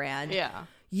fashion brand,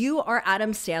 you are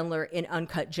Adam Sandler in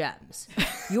Uncut Gems.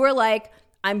 You are like,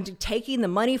 I'm taking the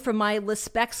money from my Le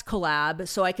Specs collab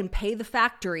so I can pay the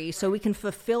factory so we can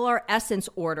fulfill our Essence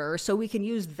order so we can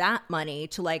use that money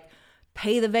to like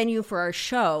pay the venue for our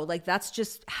show. Like that's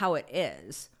just how it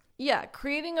is. Yeah,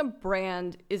 creating a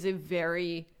brand is a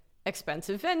very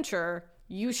expensive venture.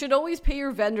 You should always pay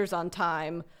your vendors on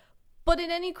time. But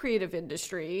in any creative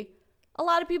industry, a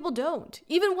lot of people don't.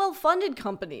 Even well-funded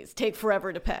companies take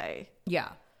forever to pay. Yeah.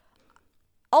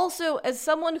 Also, as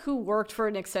someone who worked for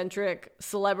an eccentric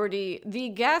celebrity,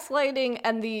 the gaslighting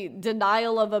and the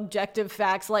denial of objective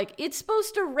facts, like it's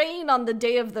supposed to rain on the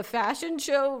day of the fashion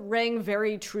show, rang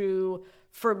very true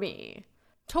for me.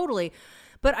 Totally.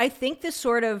 But I think this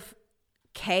sort of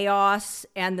chaos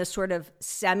and the sort of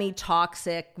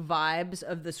semi-toxic vibes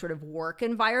of the sort of work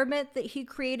environment that he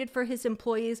created for his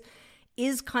employees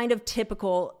is kind of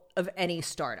typical of any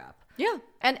startup. Yeah,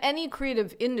 and any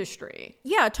creative industry.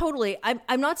 Yeah, totally.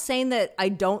 I'm not saying that I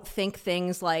don't think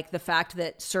things like the fact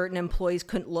that certain employees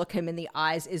couldn't look him in the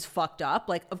eyes is fucked up.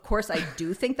 Like, of course, I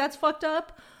do think that's fucked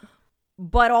up.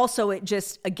 But also it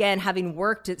just, again, having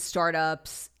worked at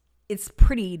startups, it's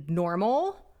pretty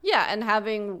normal. Yeah, and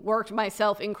having worked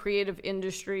myself in creative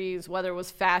industries, whether it was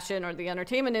fashion or the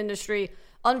entertainment industry,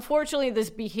 unfortunately,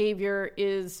 this behavior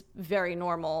is very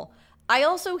normal. I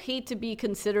also hate to be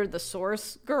considered the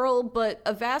source girl, but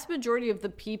a vast majority of the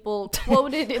people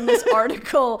quoted in this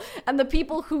article and the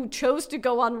people who chose to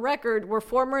go on record were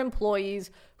former employees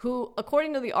who,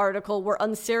 according to the article, were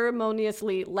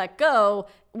unceremoniously let go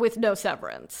with no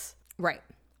severance. Right.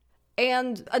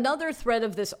 And another thread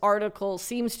of this article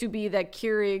seems to be that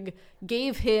Keurig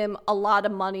gave him a lot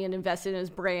of money and invested in his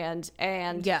brand.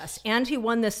 And yes, and he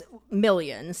won this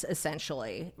millions,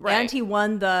 essentially. Right. And he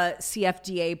won the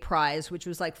CFDA prize, which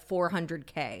was like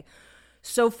 $400K.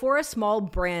 So for a small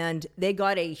brand, they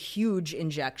got a huge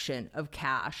injection of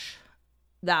cash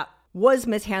that was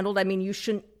mishandled. I mean, you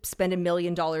shouldn't spend $1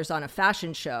 million on a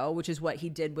fashion show, which is what he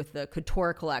did with the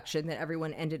Couture collection that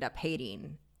everyone ended up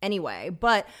hating anyway.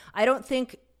 But I don't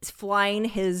think flying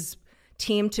his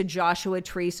team to Joshua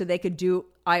Tree so they could do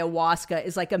ayahuasca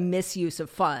is like a misuse of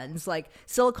funds. Like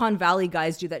Silicon Valley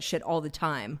guys do that shit all the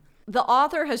time. The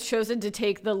author has chosen to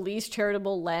take the least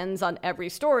charitable lens on every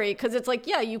story because it's like,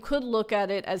 yeah, you could look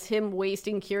at it as him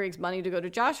wasting Keurig's money to go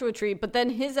to Joshua Tree, but then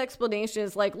his explanation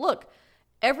is like, look,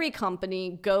 every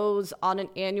company goes on an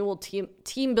annual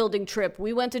team building trip.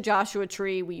 We went to Joshua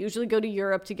Tree. We usually go to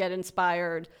Europe to get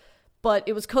inspired. But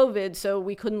it was COVID, so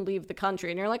we couldn't leave the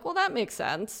country. And you're like, well, that makes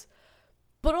sense.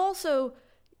 But also,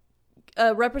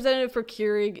 a representative for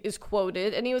Keurig is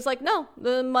quoted, and he was like, no,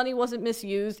 the money wasn't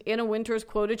misused. Anna Wintour is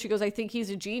quoted. She goes, I think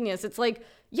he's a genius. It's like,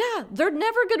 yeah, they're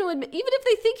never going to admit, even if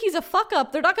they think he's a fuck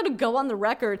up, they're not going to go on the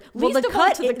record. Least of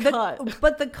all to the cut.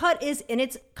 But the cut is, and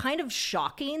it's kind of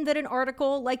shocking that an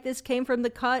article like this came from the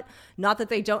cut. Not that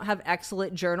they don't have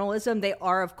excellent journalism. They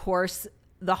are, of course,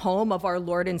 the home of our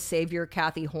Lord and Savior,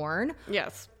 Kathy Horn.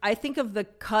 Yes. I think of the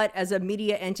cut as a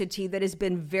media entity that has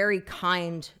been very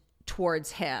kind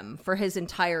towards him for his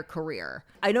entire career.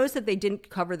 I noticed that they didn't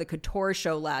cover the Couture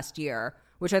show last year,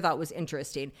 which I thought was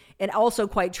interesting and also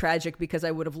quite tragic because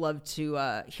I would have loved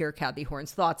to hear Kathy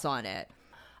Horn's thoughts on it.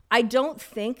 I don't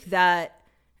think that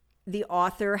the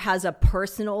author has a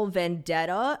personal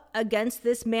vendetta against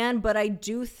this man, but I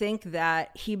do think that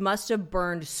he must have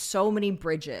burned so many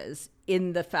bridges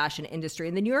in the fashion industry.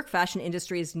 And the New York fashion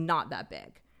industry is not that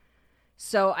big.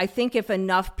 So I think if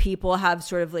enough people have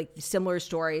sort of like similar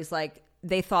stories, like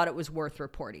they thought it was worth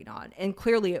reporting on. And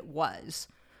clearly it was.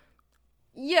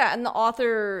 Yeah, and the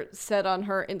author said on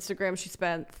her Instagram she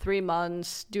spent 3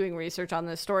 months doing research on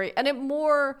this story. And it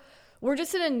more We're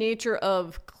just in a nature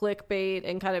of clickbait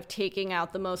and kind of taking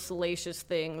out the most salacious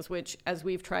things, which, as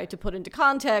we've tried to put into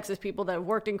context as people that have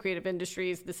worked in creative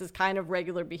industries, this is kind of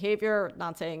regular behavior.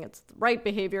 Not saying it's the right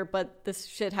behavior, but this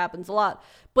shit happens a lot.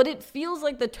 But it feels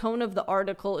like the tone of the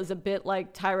article is a bit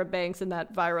like Tyra Banks in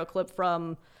that viral clip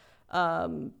from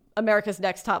America's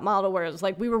Next Top Model, where it's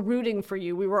like, we were rooting for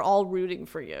you. We were all rooting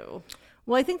for you.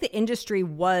 Well, I think the industry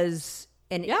was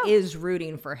and is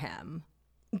rooting for him,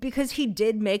 because he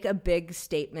did make a big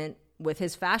statement with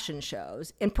his fashion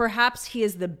shows. And perhaps he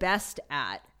is the best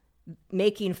at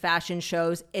making fashion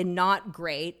shows and not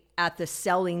great at the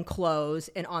selling clothes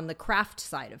and on the craft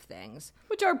side of things.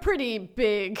 Which are pretty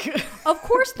big. Of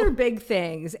course they're big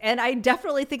things. And I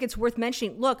definitely think it's worth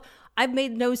mentioning. Look, I've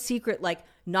made no secret, like,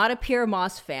 not a Pyer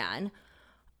Moss fan.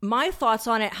 My thoughts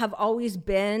on it have always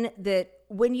been that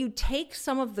when you take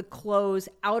some of the clothes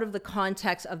out of the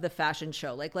context of the fashion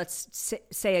show, like let's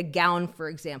say a gown, for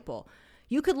example,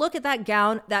 you could look at that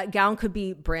gown. That gown could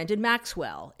be Brandon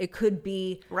Maxwell. It could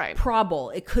be Probel.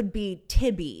 It could be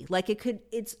Tibby. Like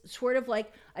it's sort of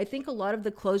like, I think a lot of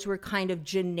the clothes were kind of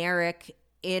generic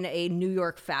in a New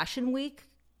York Fashion Week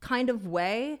kind of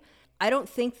way. I don't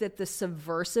think that the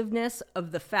subversiveness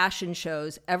of the fashion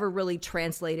shows ever really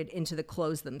translated into the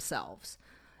clothes themselves.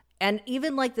 And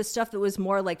even like the stuff that was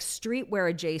more like streetwear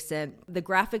adjacent, the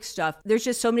graphic stuff, there's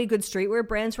just so many good streetwear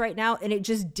brands right now, and it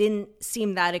just didn't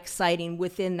seem that exciting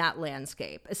within that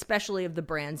landscape, especially of the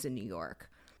brands in New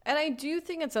York. And I do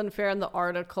think it's unfair in the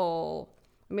article.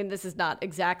 I mean, this is not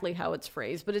exactly how it's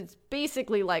phrased, but it's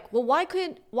basically like, well, why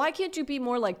can't you be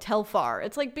more like Telfar?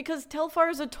 It's like, because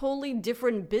Telfar is a totally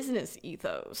different business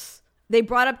ethos. They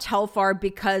brought up Telfar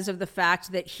because of the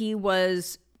fact that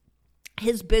his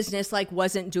business like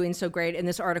wasn't doing so great. In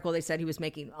this article, they said he was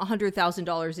making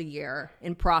 $100,000 a year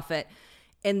in profit.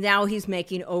 And now he's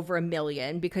making over $1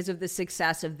 million because of the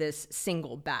success of this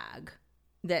single bag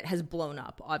that has blown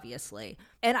up, obviously.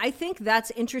 And I think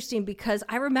that's interesting because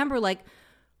I remember like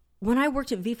when I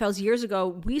worked at V-Files years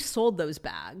ago, we sold those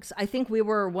bags. I think we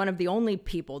were one of the only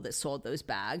people that sold those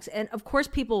bags. And of course,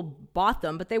 people bought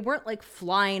them, but they weren't like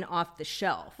flying off the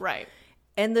shelf. Right.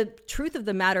 And the truth of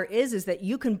the matter is that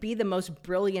you can be the most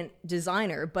brilliant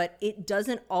designer, but it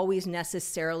doesn't always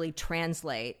necessarily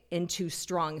translate into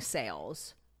strong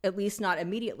sales, at least not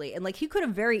immediately. And like he could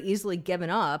have very easily given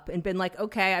up and been like,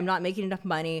 okay, I'm not making enough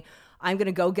money. I'm going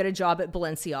to go get a job at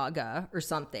Balenciaga or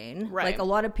something. Right. Like a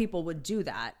lot of people would do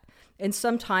that. And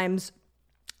sometimes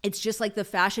it's just like the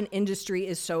fashion industry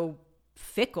is so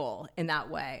fickle in that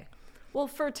way. Well,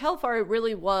 for Telfar, it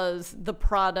really was the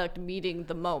product meeting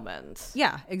the moment.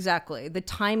 Yeah, exactly. The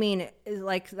timing is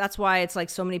like, that's why it's like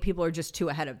so many people are just too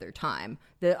ahead of their time.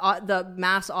 The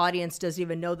mass audience doesn't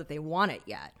even know that they want it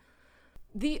yet.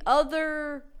 The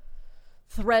other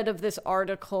thread of this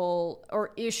article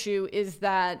or issue is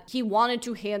that he wanted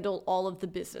to handle all of the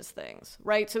business things,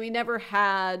 right? So he never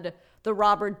had the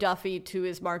Robert Duffy to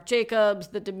his Marc Jacobs,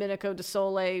 the Domenico De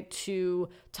Sole to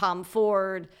Tom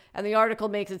Ford. And the article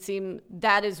makes it seem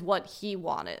that is what he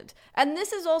wanted. And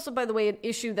this is also, by the way, an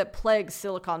issue that plagues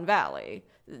Silicon Valley.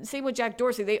 Same with Jack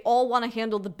Dorsey. They all want to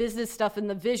handle the business stuff and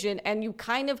the vision, and you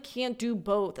kind of can't do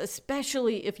both,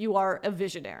 especially if you are a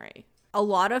visionary. A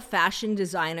lot of fashion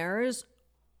designers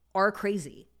are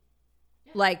crazy.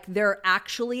 Yeah. Like they're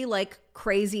actually like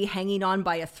crazy hanging on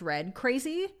by a thread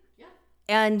crazy. Yeah.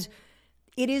 And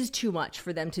it is too much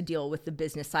for them to deal with the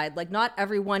business side. Like not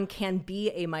everyone can be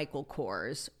a Michael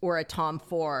Kors or a Tom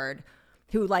Ford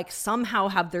who like somehow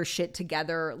have their shit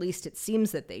together, or at least it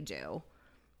seems that they do.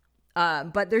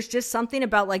 But there's just something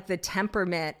about like the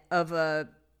temperament of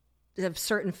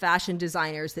certain fashion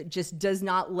designers that just does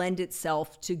not lend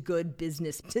itself to good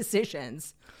business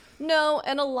decisions. No,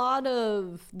 and a lot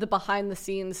of the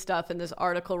behind-the-scenes stuff in this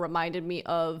article reminded me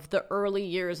of the early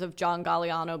years of John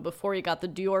Galliano before he got the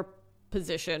Dior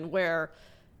position, where,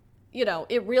 you know,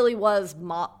 it really was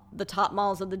the top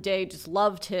models of the day just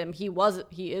loved him. He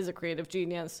is a creative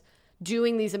genius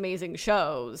doing these amazing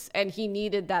shows, and he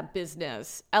needed that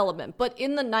business element. But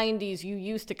in the 90s, you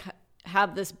used to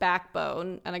have this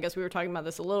backbone, and I guess we were talking about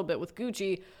this a little bit with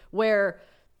Gucci, where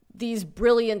these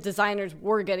brilliant designers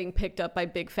were getting picked up by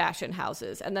big fashion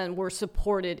houses and then were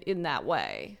supported in that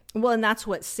way. Well, and that's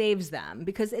what saves them,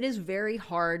 because it is very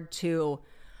hard to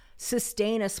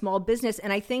sustain a small business.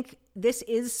 And I think this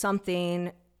is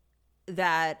something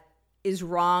that is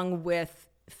wrong with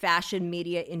fashion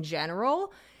media in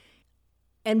general.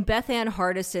 And Beth Ann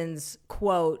Hardison's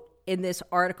quote in this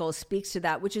article speaks to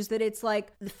that, which is that it's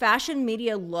like the fashion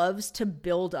media loves to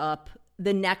build up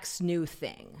the next new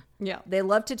thing. Yeah. They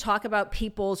love to talk about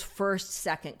people's first,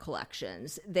 second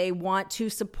collections. They want to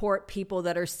support people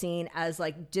that are seen as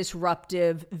like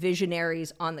disruptive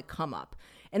visionaries on the come up.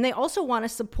 And they also want to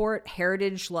support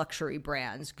heritage luxury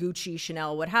brands, Gucci,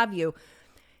 Chanel, what have you.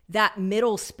 That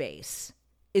middle space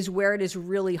is where it is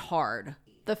really hard.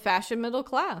 The fashion middle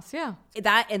class, yeah.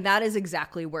 That is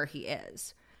exactly where he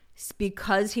is. It's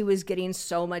because he was getting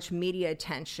so much media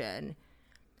attention.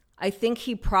 I think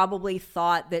he probably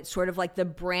thought that sort of like the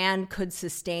brand could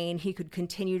sustain. He could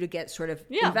continue to get sort of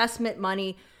investment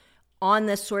money on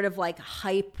this sort of like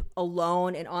hype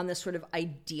alone and on this sort of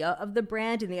idea of the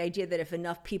brand and the idea that if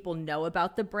enough people know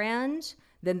about the brand,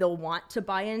 then they'll want to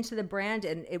buy into the brand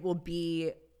and it will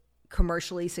be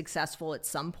commercially successful at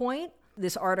some point.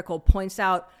 This article points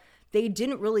out they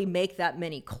didn't really make that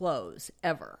many clothes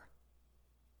ever.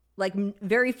 Like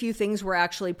very few things were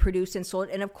actually produced and sold.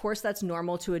 And of course, that's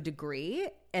normal to a degree.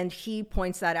 And he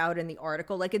points that out in the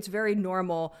article. Like it's very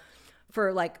normal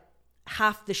for like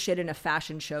half the shit in a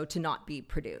fashion show to not be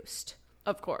produced.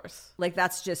 Of course. Like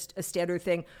that's just a standard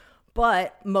thing.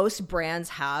 But most brands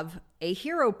have a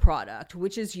hero product,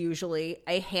 which is usually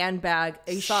a handbag,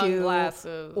 a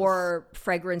sunglasses, shoe, or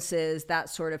fragrances, that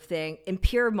sort of thing. And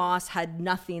Pyer Moss had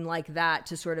nothing like that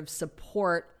to sort of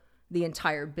support the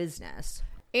entire business.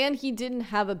 And he didn't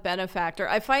have a benefactor.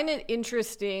 I find it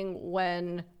interesting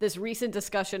when this recent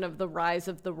discussion of the rise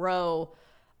of the row,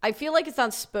 I feel like it's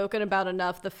not spoken about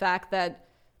enough, the fact that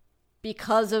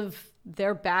because of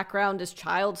their background as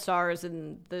child stars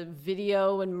in the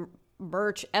video and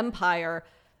merch empire,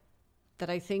 that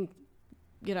I think,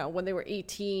 you know, when they were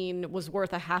 18 was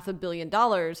worth $500 million,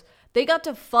 they got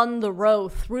to fund the row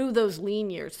through those lean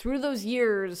years, through those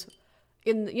years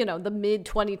in, you know, the mid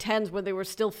 2010s where they were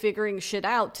still figuring shit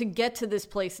out to get to this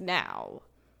place now.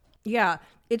 Yeah,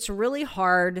 it's really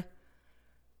hard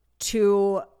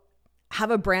to have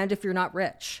a brand if you're not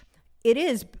rich. It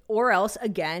is, or else,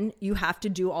 again, you have to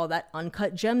do all that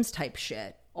uncut gems type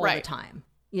shit all the time.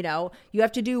 You know, you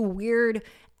have to do weird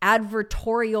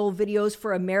advertorial videos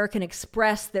for American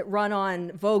Express that run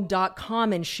on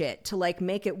Vogue.com and shit to like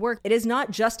make it work. It is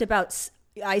not just about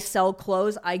I sell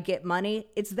clothes, I get money.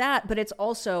 It's that, but it's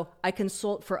also I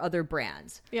consult for other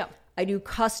brands. Yeah. I do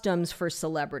customs for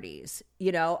celebrities.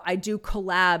 You know, I do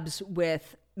collabs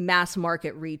with mass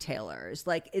market retailers.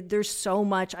 Like there's so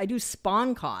much. I do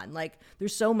SpawnCon. Like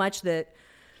there's so much that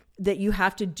you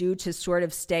have to do to sort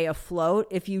of stay afloat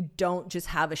if you don't just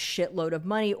have a shitload of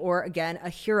money or, again, a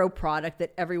hero product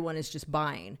that everyone is just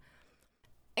buying.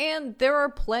 And there are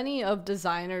plenty of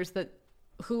designers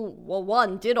who, well,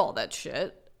 one, did all that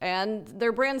shit, and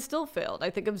their brand still failed.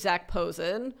 I think of Zach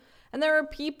Posen. And there are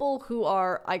people who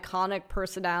are iconic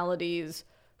personalities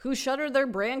who shuttered their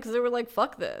brand because they were like,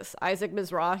 fuck this. Isaac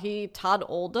Mizrahi, Todd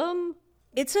Oldham.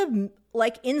 It's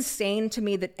insane to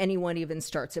me that anyone even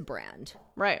starts a brand.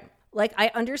 Right. Like, I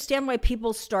understand why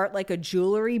people start like a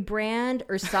jewelry brand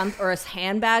or or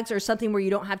handbags or something where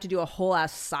you don't have to do a whole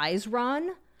ass size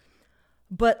run,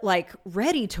 but like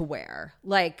ready to wear,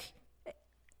 like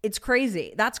it's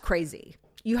crazy. That's crazy.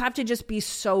 You have to just be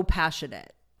so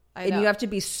passionate and you have to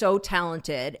be so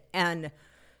talented and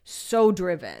so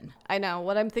driven. I know.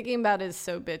 What I'm thinking about is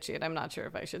so bitchy, and I'm not sure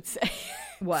if I should say.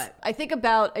 What? I think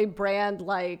about a brand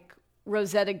like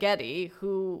Rosetta Getty,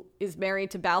 who is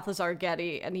married to Balthazar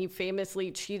Getty, and he famously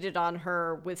cheated on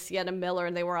her with Sienna Miller,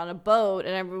 and they were on a boat,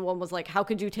 and everyone was like, how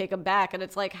could you take him back? And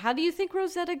it's like, how do you think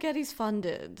Rosetta Getty's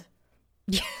funded?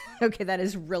 Yeah. Okay, that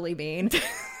is really mean.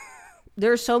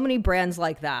 There are so many brands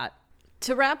like that.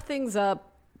 To wrap things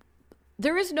up,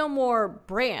 there is no more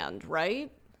brand,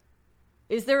 right?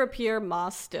 Is there a Pyer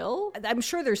Moss still? I'm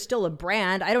sure there's still a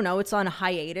brand. I don't know. It's on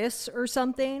hiatus or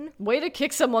something. Way to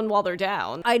kick someone while they're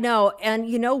down. I know. And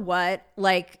you know what?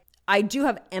 Like, I do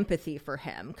have empathy for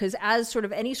him because as sort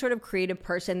of any sort of creative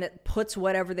person that puts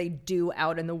whatever they do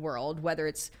out in the world, whether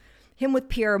it's him with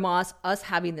Pyer Moss, us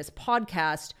having this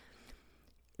podcast,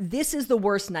 this is the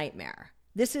worst nightmare.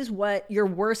 This is what your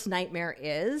worst nightmare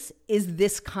is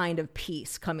this kind of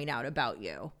piece coming out about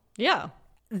you. Yeah.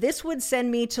 This would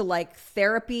send me to like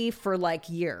therapy for like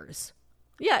years.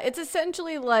 Yeah, it's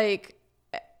essentially like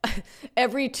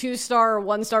every 2-star or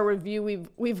 1-star review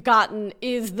we've gotten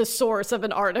is the source of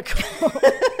an article.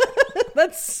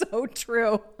 That's so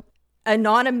true.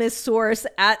 Anonymous source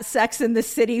at Sex and the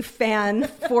City fan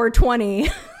 420.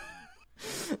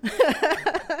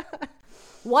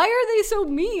 Why are they so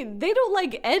mean? They don't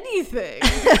like anything.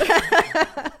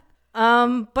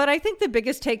 But I think the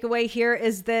biggest takeaway here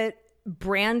is that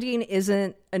branding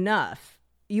isn't enough.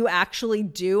 You actually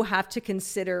do have to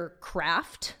consider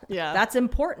craft. Yeah. That's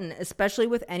important, especially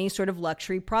with any sort of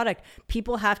luxury product.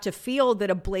 People have to feel that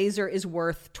a blazer is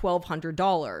worth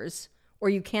 $1,200 or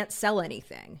you can't sell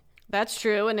anything. That's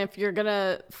true. And if you're going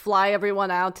to fly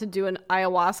everyone out to do an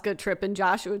ayahuasca trip in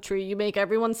Joshua Tree, you make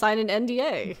everyone sign an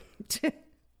NDA.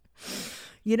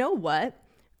 You know what?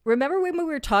 Remember when we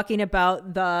were talking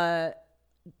about the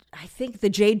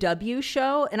JW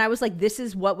show? And I was like, this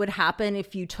is what would happen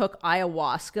if you took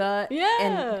ayahuasca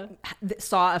and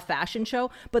saw a fashion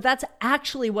show. But that's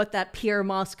actually what that Pyer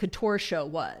Couture show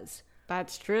was.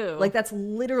 That's true. Like, that's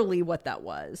literally what that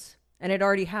was. And it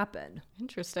already happened.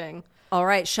 Interesting. All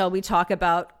right. Shall we talk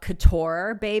about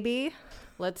Couture, baby?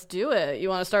 Let's do it. You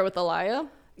want to start with Alaya?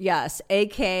 Yes.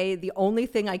 AK, the only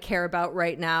thing I care about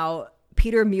right now,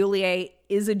 Peter Mullier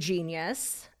is a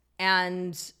genius.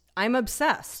 And I'm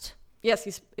obsessed. Yes,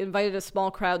 he's invited a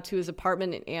small crowd to his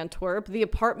apartment in Antwerp. The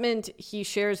apartment he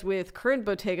shares with current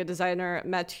Bottega designer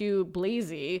Mathieu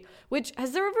Blazy, which,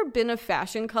 has there ever been a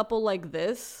fashion couple like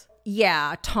this?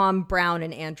 Yeah, Tom Brown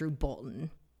and Andrew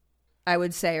Bolton, I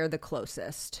would say, are the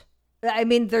closest. I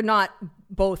mean, they're not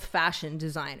both fashion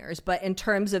designers, but in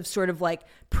terms of sort of like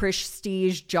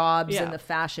prestige jobs in the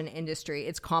fashion industry,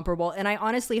 it's comparable. And I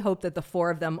honestly hope that the four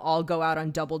of them all go out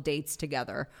on double dates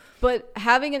together. But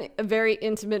having a very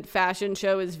intimate fashion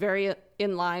show is very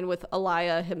in line with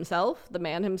Alaya himself, the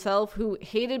man himself, who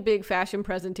hated big fashion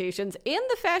presentations and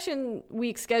the fashion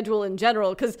week schedule in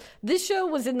general, because this show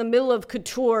was in the middle of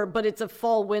Couture, but it's a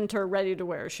fall-winter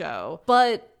ready-to-wear show.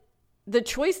 But the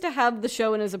choice to have the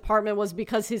show in his apartment was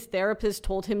because his therapist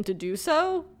told him to do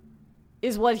so,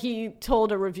 is what he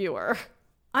told a reviewer.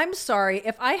 I'm sorry,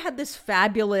 if I had this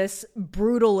fabulous,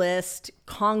 brutalist,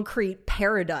 concrete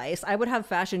paradise, I would have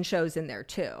fashion shows in there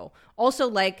too. Also,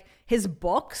 like, his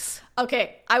books.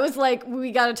 Okay, I was like,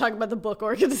 we got to talk about the book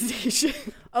organization.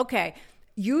 Okay,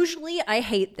 usually I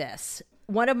hate this.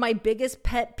 One of my biggest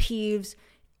pet peeves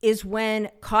is when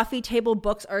coffee table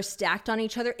books are stacked on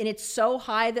each other and it's so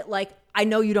high that, like, I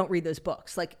know you don't read those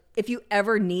books. Like, if you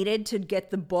ever needed to get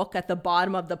the book at the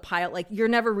bottom of the pile, like, you're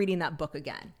never reading that book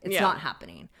again. It's not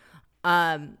happening.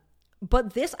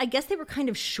 But this, I guess they were kind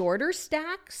of shorter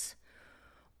stacks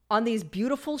on these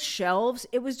beautiful shelves.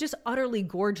 It was just utterly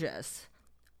gorgeous.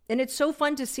 And it's so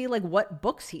fun to see, like, what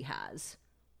books he has.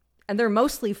 And they're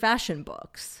mostly fashion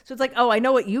books. So it's like, oh, I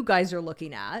know what you guys are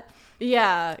looking at.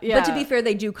 Yeah. But to be fair,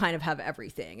 they do kind of have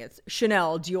everything. It's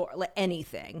Chanel, Dior, like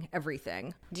anything,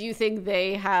 everything. Do you think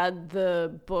they had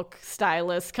the book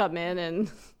stylists come in and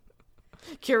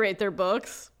curate their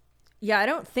books? Yeah, I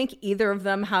don't think either of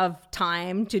them have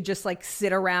time to just, like,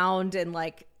 sit around and,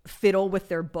 like, fiddle with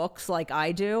their books like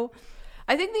I do.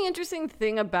 I think the interesting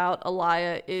thing about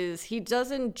Alaya is he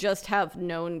doesn't just have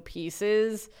known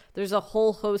pieces. There's a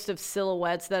whole host of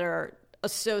silhouettes that are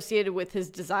associated with his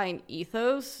design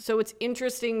ethos. So it's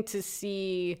interesting to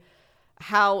see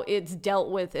how it's dealt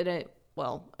with in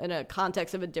a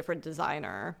context of a different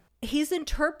designer. He's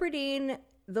interpreting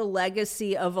the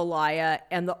legacy of Alaya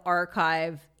and the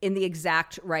archive in the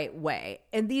exact right way.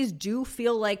 And these do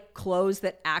feel like clothes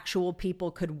that actual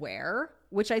people could wear,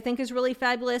 which I think is really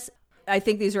fabulous. I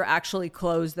think these are actually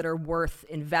clothes that are worth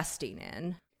investing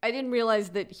in. I didn't realize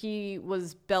that he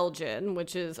was Belgian,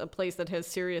 which is a place that has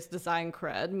serious design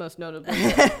cred, most notably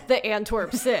the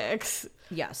Antwerp Six.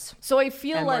 Yes. So I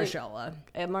feel and like... Margiela.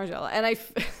 And Margiela. And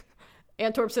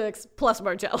Antwerp 6 plus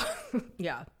Margiela.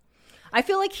 Yeah. I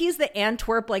feel like he's the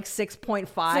Antwerp, like, 6.5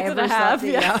 or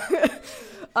something.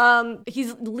 Yeah.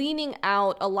 He's leaning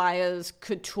out Alaya's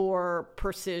couture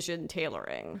precision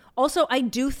tailoring. Also, I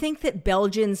do think that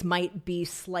Belgians might be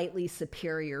slightly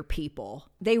superior people.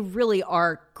 They really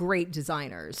are great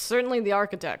designers. Certainly the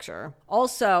architecture.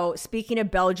 Also, speaking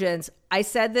of Belgians, I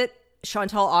said that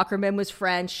Chantal Ackerman was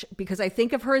French because I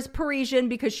think of her as Parisian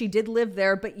because she did live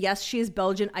there. But yes, she is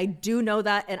Belgian. I do know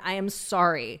that, and I am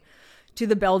sorry to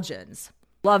the Belgians.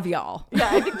 Love y'all. Yeah,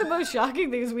 I think the most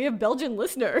shocking thing is we have Belgian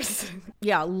listeners.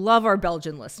 Yeah, love our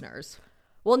Belgian listeners.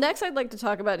 Well, next I'd like to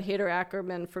talk about Hader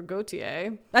Ackerman for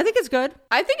Gautier. I think it's good.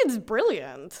 I think it's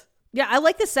brilliant. Yeah, I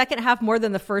like the second half more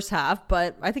than the first half,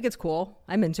 but I think it's cool.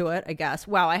 I'm into it, I guess.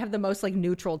 Wow, I have the most, like,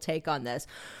 neutral take on this.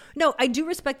 No, I do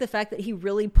respect the fact that he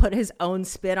really put his own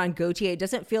spin on Gautier. It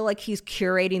doesn't feel like he's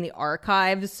curating the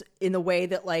archives in the way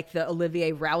that, like, the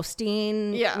Olivier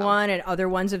Rousteing one and other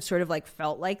ones have sort of, like,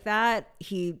 felt like that.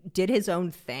 He did his own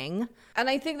thing. And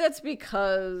I think that's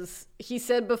because he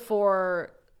said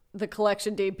before the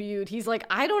collection debuted, he's like,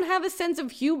 I don't have a sense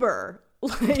of humor.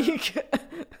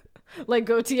 Like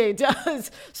Gautier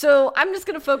does. So I'm just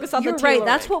going to focus on You're the tailoring. right.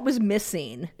 That's what was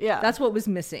missing. Yeah. That's what was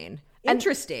missing.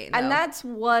 Interesting. And though. that's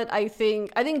what I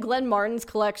think Glenn Martin's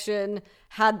collection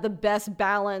had the best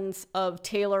balance of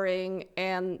tailoring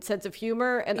and sense of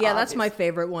humor. And yeah, that's my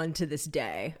favorite one to this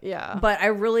day. Yeah. But I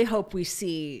really hope we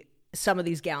see some of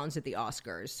these gowns at the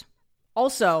Oscars.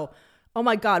 Also, oh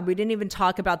my God, we didn't even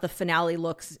talk about the finale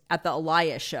looks at the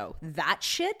Elias show. That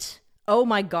shit? Oh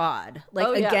my God.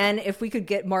 Like, again, if we could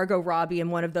get Margot Robbie in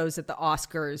one of those at the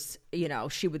Oscars, you know,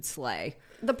 she would slay.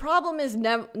 The problem is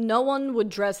no one would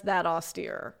dress that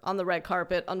austere on the red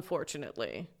carpet,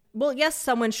 unfortunately. Well, yes,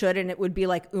 someone should, and it would be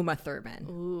like Uma Thurman.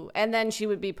 Ooh, and then she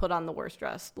would be put on the worst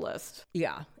dressed list.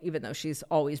 Yeah, even though she's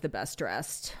always the best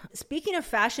dressed. Speaking of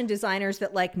fashion designers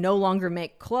that like no longer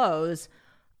make clothes,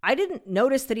 I didn't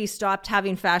notice that he stopped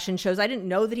having fashion shows. I didn't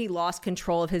know that he lost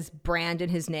control of his brand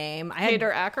and his name.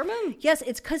 Hader Ackerman? Yes,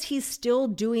 it's because he's still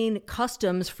doing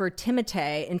customs for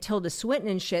Timothée and Tilda Swinton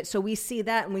and shit. So we see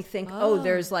that and we think, oh,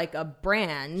 there's like a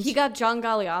brand. He got John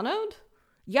Galliano'd?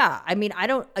 Yeah, I mean, I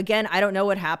don't know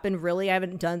what happened, really. I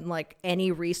haven't done like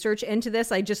any research into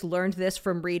this. I just learned this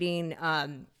from reading,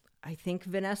 I think,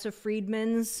 Vanessa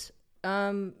Friedman's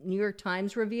New York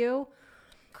Times review.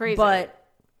 Crazy. But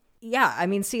yeah, I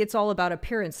mean, see, it's all about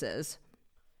appearances.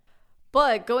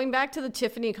 But going back to the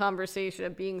Tiffany conversation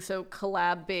of being so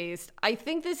collab-based, I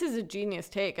think this is a genius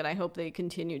take, and I hope they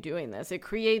continue doing this. It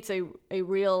creates a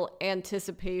real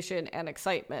anticipation and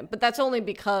excitement. But that's only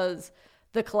because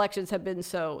the collections have been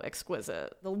so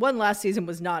exquisite. The one last season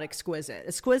was not exquisite.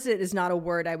 Exquisite is not a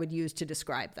word I would use to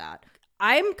describe that.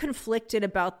 I'm conflicted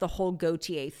about the whole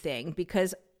Gautier thing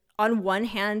because on one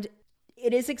hand,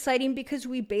 it is exciting because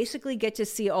we basically get to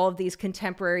see all of these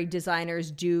contemporary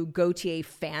designers do Gautier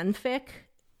fanfic,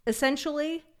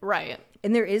 essentially. Right.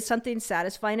 And there is something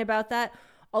satisfying about that.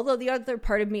 Although the other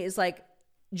part of me is like,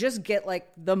 just get like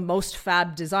the most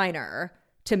fab designer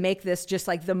to make this just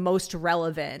like the most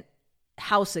relevant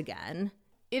house again.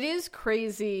 It is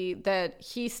crazy that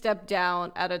he stepped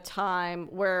down at a time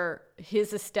where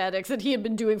his aesthetics that he had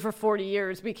been doing for 40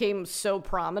 years became so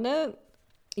prominent.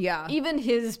 Yeah. Even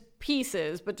his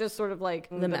pieces, but just sort of like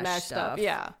the mesh stuff.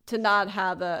 Yeah. To not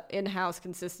have a in-house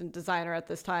consistent designer at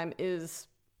this time is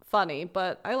funny,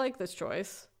 but I like this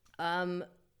choice.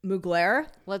 Mugler.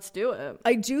 Let's do it.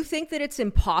 I do think that it's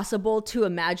impossible to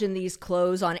imagine these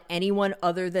clothes on anyone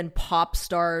other than pop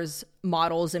stars,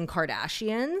 models, and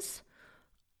Kardashians.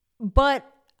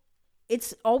 But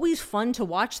it's always fun to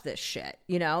watch this shit.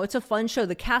 You know, it's a fun show.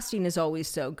 The casting is always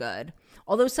so good.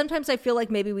 Although sometimes I feel like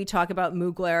maybe we talk about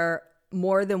Mugler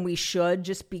more than we should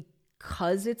just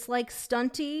because it's like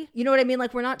stunty. You know what I mean?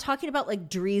 Like we're not talking about like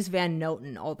Dries Van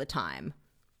Noten all the time.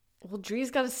 Well, Dries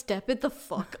got to step it the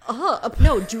fuck up.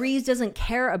 No, Dries doesn't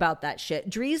care about that shit.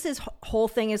 Dries' whole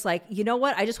thing is like, you know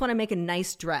what? I just want to make a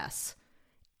nice dress.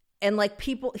 And like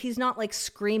people, he's not like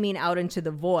screaming out into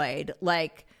the void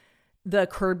like the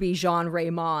Kirby Jean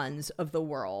Raymonds of the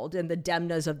world and the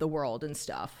Demnas of the world and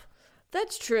stuff.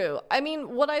 That's true. I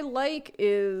mean, what I like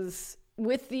is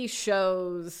with these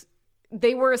shows,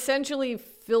 they were essentially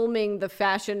filming the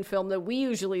fashion film that we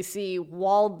usually see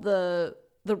while the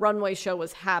runway show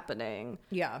was happening.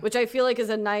 Yeah. Which I feel like is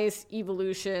a nice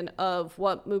evolution of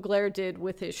what Mugler did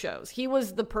with his shows. He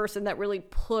was the person that really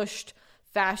pushed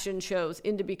fashion shows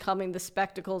into becoming the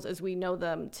spectacles as we know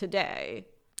them today.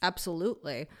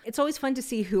 Absolutely. It's always fun to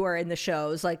see who are in the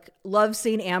shows. Like, love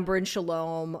seeing Amber and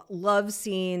Shalom. Love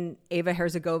seeing Ava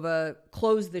Herzegova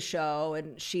close the show.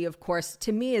 And she, of course,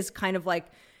 to me is kind of like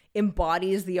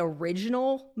embodies the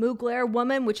original Mugler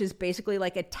woman, which is basically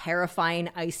like a terrifying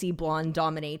icy blonde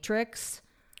dominatrix.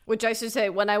 Which I should say,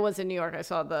 when I was in New York, I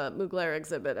saw the Mugler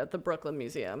exhibit at the Brooklyn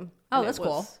Museum. Oh, that's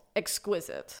cool.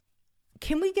 Exquisite.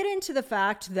 Can we get into the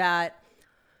fact that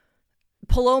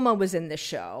Paloma was in this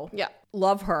show? Yeah.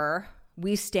 Love her.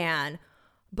 We stan.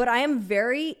 But I am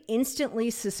very instantly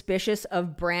suspicious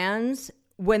of brands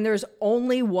when there's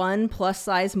only one plus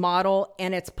size model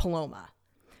and it's Paloma.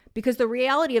 Because the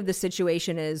reality of the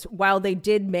situation is, while they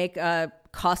did make a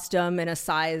custom in a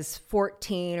size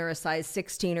 14 or a size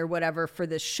 16 or whatever for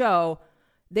this show,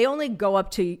 they only go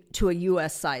up to a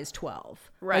US size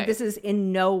 12. Right. Like, this is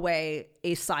in no way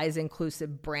a size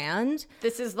inclusive brand.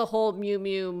 This is the whole Miu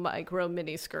Miu micro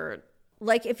mini skirt.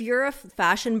 Like, if you're a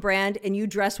fashion brand and you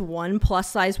dress one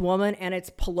plus size woman and it's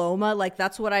Paloma, like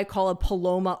that's what I call a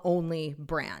Paloma only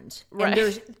brand. Right.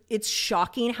 And it's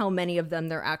shocking how many of them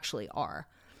there actually are.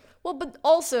 Well, but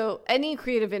also any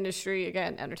creative industry,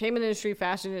 again, entertainment industry,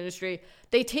 fashion industry,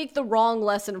 they take the wrong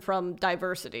lesson from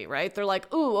diversity, right? They're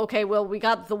like, ooh, okay, well, we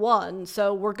got the one,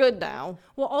 so we're good now.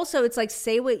 Well, also, it's like,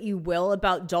 say what you will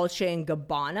about Dolce &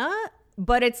 Gabbana,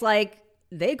 but it's like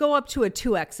they go up to a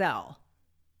 2XL.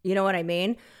 You know what I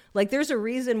mean? Like, there's a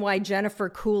reason why Jennifer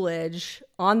Coolidge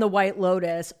on the White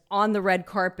Lotus, on the red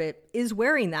carpet, is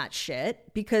wearing that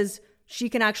shit because she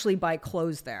can actually buy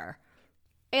clothes there.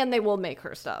 And they will make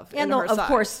her stuff. And in her of size.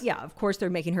 course, yeah, of course they're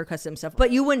making her custom stuff.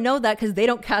 But you wouldn't know that because they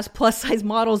don't cast plus size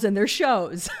models in their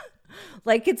shows.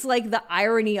 Like, it's like the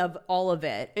irony of all of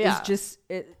it is just,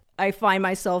 I find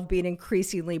myself being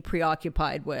increasingly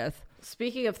preoccupied with.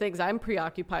 Speaking of things I'm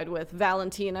preoccupied with,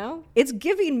 Valentino. It's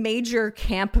giving major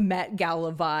Camp Met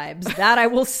Gala vibes, that I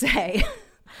will say.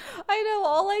 I know,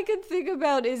 all I can think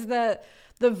about is that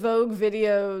the Vogue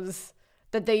videos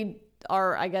that they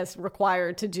are, I guess,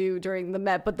 required to do during the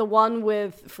Met, but the one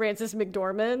with Frances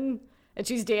McDormand, and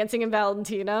she's dancing in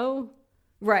Valentino.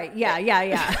 Right, yeah.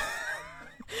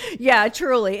 Yeah,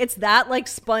 truly. It's that like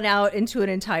spun out into an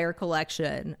entire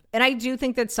collection. And I do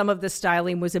think that some of the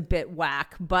styling was a bit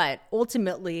whack, but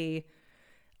ultimately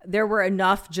there were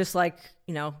enough just like,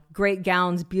 you know, great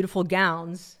gowns, beautiful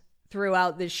gowns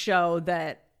throughout this show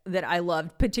that I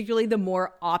loved, particularly the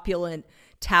more opulent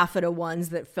taffeta ones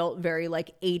that felt very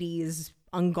like 80s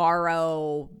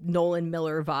Ungaro, Nolan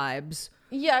Miller vibes.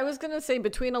 Yeah, I was going to say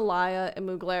between Alaya and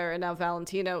Mugler and now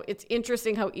Valentino, it's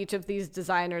interesting how each of these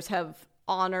designers have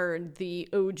honored the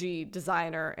OG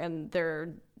designer and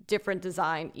their different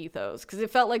design ethos, because it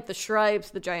felt like the stripes,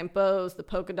 the giant bows, the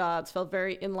polka dots felt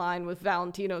very in line with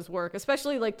Valentino's work,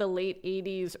 especially like the late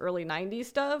 80s, early 90s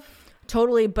stuff.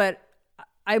 Totally, but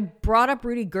I brought up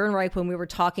Rudy Gernreich when we were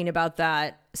talking about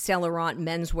that Saint Laurent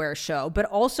menswear show, but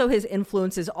also his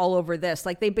influences all over this.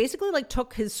 Like, they basically like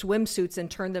took his swimsuits and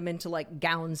turned them into like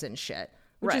gowns and shit,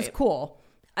 which is cool.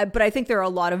 But I think there are a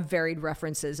lot of varied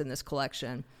references in this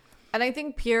collection. And I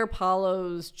think Pier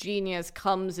Paolo's genius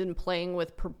comes in playing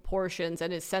with proportions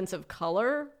and his sense of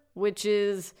color, which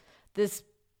is this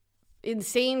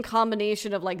insane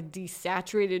combination of like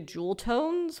desaturated jewel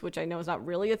tones, which I know is not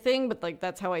really a thing, but like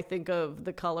that's how I think of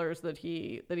the colors that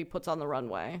he puts on the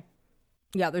runway.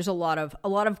 Yeah, there's a lot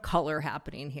of color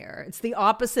happening here. It's the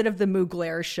opposite of the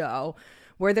Mugler show,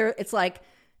 where it's like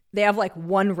they have like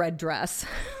one red dress.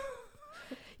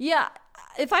 Yeah.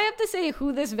 If I have to say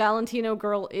who this Valentino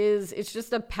girl is, it's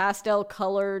just a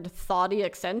pastel-colored, thoughty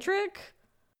eccentric.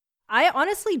 I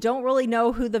honestly don't really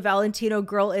know who the Valentino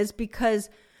girl is, because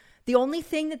the only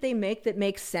thing that they make that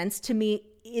makes sense to me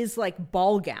is like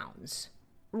ball gowns.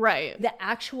 Right. The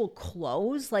actual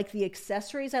clothes, like the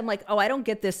accessories, I'm like, oh, I don't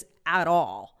get this at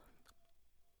all.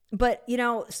 But, you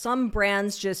know, some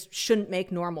brands just shouldn't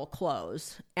make normal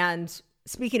clothes. And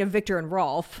speaking of Victor and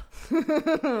Rolf...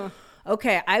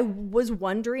 Okay, I was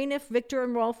wondering if Victor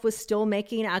and Rolf was still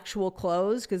making actual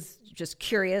clothes, because just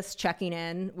curious, checking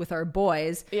in with our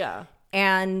boys. Yeah.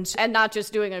 And not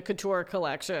just doing a couture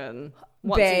collection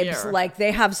once babes, a year. like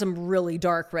they have some really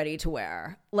dark ready to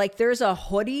wear. Like there's a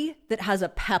hoodie that has a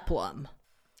peplum.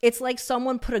 It's like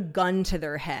someone put a gun to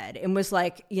their head and was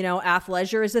like, you know,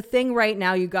 athleisure is a thing right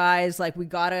now, you guys. Like, we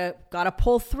gotta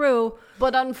pull through.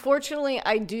 But unfortunately,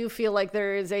 I do feel like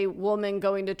there is a woman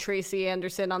going to Tracy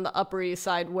Anderson on the Upper East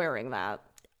Side wearing that.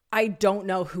 I don't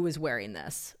know who is wearing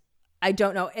this. I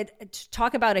don't know.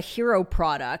 Talk about a hero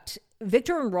product.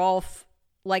 Victor and Rolf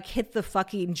like hit the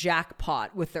fucking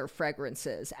jackpot with their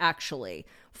fragrances, actually.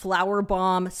 Flower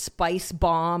Bomb, Spice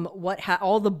Bomb,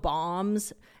 all the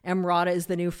bombs. Emrata is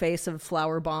the new face of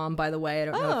Flower Bomb, by the way. I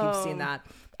don't know if you've seen that.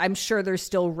 I'm sure they're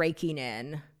still raking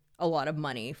in a lot of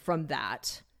money from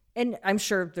that. And I'm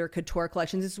sure their couture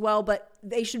collections as well, but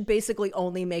they should basically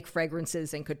only make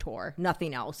fragrances in couture,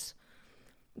 nothing else.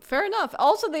 Fair enough.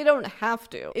 Also, they don't have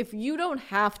to. If you don't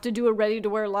have to do a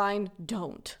ready-to-wear line,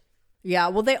 don't. Yeah,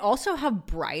 well, they also have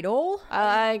bridal.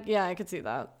 Yeah, I could see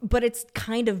that. But it's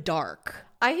kind of dark.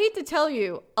 I hate to tell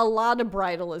you, a lot of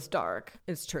bridal is dark.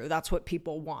 It's true. That's what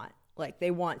people want. Like,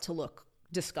 they want to look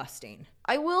disgusting.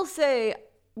 I will say,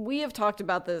 we have talked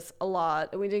about this a lot,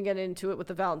 and we didn't get into it with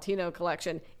the Valentino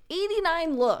collection.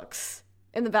 89 looks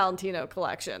in the Valentino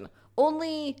collection.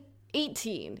 Only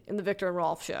 18 in the Victor and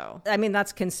Rolf show. I mean,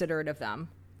 that's considerate of them.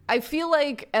 I feel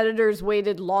like editors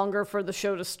waited longer for the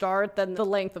show to start than the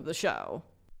length of the show.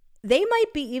 They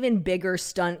might be even bigger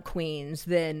stunt queens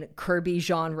than Kirby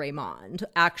Jean Raymond,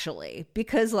 actually.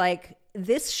 Because, like,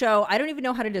 this show, I don't even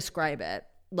know how to describe it.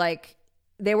 Like,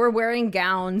 they were wearing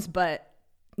gowns, but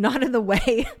not in the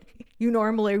way you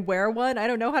normally wear one. I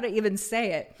don't know how to even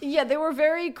say it. Yeah, they were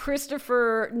very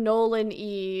Christopher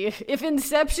Nolan-y. If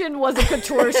Inception was a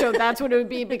couture show, that's what it would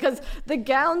be, because the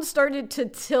gown started to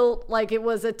tilt like it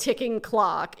was a ticking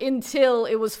clock until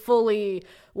it was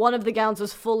one of the gowns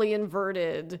was fully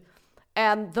inverted.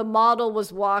 and the model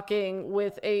was walking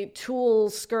with a tulle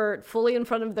skirt fully in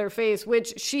front of their face,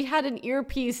 which she had an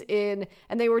earpiece in,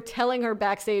 and they were telling her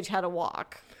backstage how to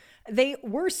walk. They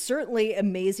were certainly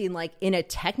amazing, like in a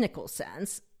technical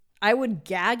sense. I would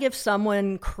gag if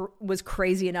someone was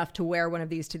crazy enough to wear one of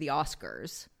these to the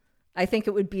Oscars. I think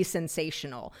it would be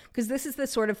sensational, because this is the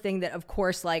sort of thing that, of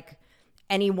course, like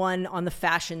anyone on the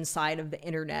fashion side of the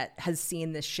internet has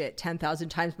seen this shit 10,000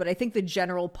 times. But I think the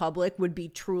general public would be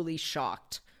truly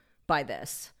shocked by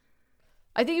this.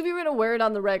 I think if you were to wear it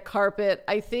on the red carpet,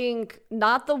 I think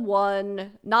not the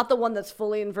one that's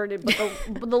fully inverted,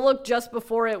 but the look just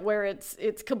before it where it's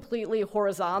completely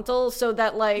horizontal, so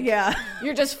that like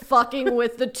you're just fucking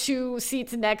with the two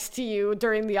seats next to you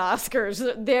during the Oscars.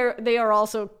 They are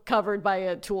also covered by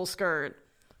a tulle skirt.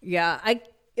 Yeah, I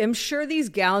am sure these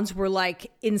gowns were like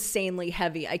insanely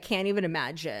heavy. I can't even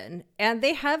imagine. And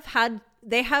they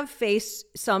have faced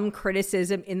some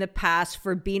criticism in the past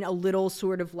for being a little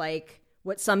sort of like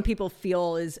what some people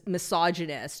feel is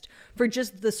misogynist, for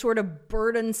just the sort of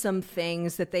burdensome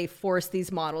things that they force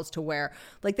these models to wear.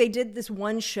 Like they did this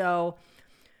one show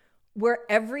where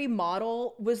every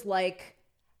model was like,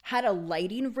 had a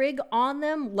lighting rig on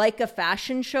them, like a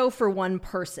fashion show for one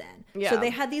person. Yeah. So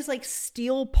they had these like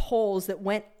steel poles that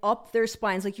went up their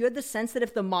spines. Like you had the sense that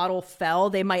if the model fell,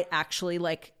 they might actually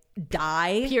like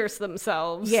die. Pierce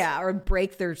themselves. Yeah, or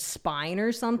break their spine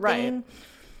or something. Right.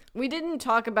 We didn't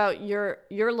talk about your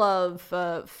love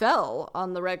fell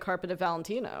on the red carpet of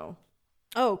Valentino.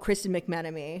 Oh, Kristen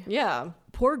McMenemy. Yeah.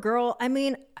 Poor girl. I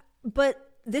mean,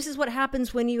 but this is what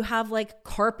happens when you have like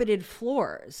carpeted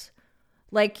floors.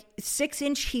 Like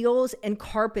 6-inch heels and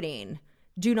carpeting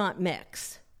do not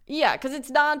mix. Yeah, because it's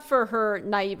not for her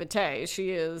naivete.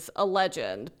 She is a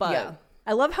legend, but... Yeah.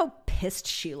 I love how pissed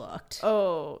she looked.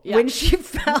 Oh, yeah. When she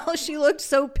fell, she looked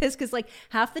so pissed because, like,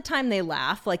 half the time they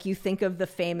laugh. Like, you think of the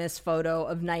famous photo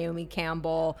of Naomi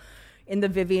Campbell in the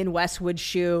Vivienne Westwood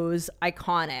shoes,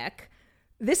 iconic.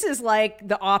 This is, like,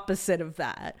 the opposite of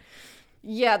that.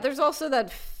 Yeah, there's also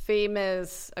that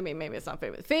famous, I mean, maybe it's not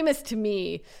famous to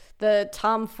me, the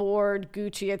Tom Ford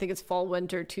Gucci, I think it's fall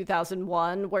winter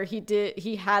 2001, where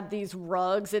he had these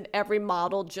rugs and every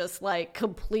model just like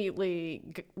completely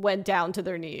went down to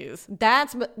their knees.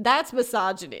 That's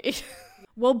misogyny.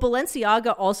 Well,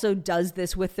 Balenciaga also does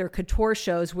this with their couture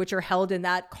shows, which are held in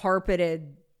that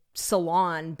carpeted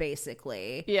salon,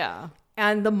 basically. Yeah.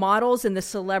 And the models and the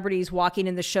celebrities walking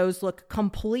in the shows look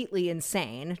completely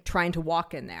insane trying to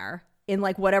walk in there in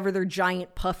like whatever their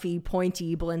giant, puffy,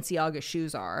 pointy Balenciaga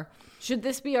shoes are. Should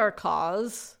this be our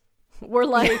cause? We're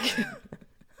like,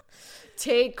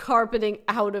 take carpeting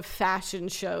out of fashion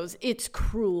shows. It's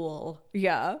cruel.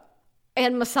 Yeah.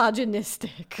 And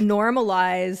misogynistic.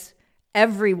 Normalize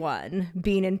everyone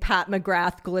being in Pat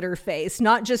McGrath glitter face,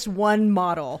 not just one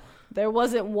model. There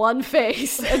wasn't one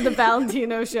face in the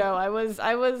Valentino show. I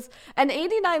was, and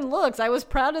 89 looks. I was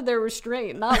proud of their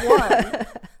restraint, not one.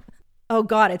 Oh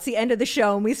God, it's the end of the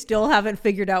show and we still haven't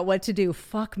figured out what to do.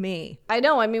 Fuck me. I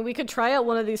know. I mean, we could try out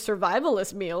one of these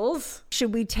survivalist meals.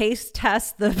 Should we taste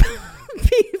test the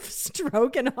beef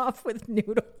stroganoff with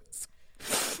noodles?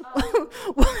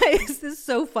 Why is this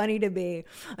so funny to me?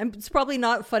 It's probably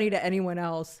not funny to anyone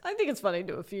else. I think it's funny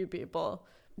to a few people.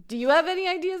 Do you have any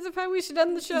ideas of how we should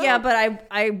end the show? Yeah, but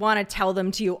I want to tell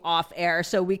them to you off air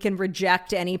so we can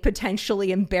reject any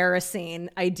potentially embarrassing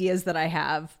ideas that I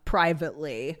have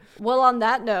privately. Well, on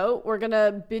that note, we're going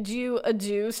to bid you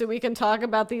adieu so we can talk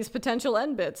about these potential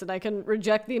end bits and I can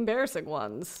reject the embarrassing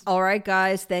ones. All right,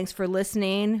 guys. Thanks for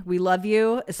listening. We love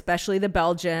you, especially the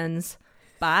Belgians.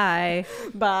 Bye.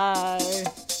 Bye.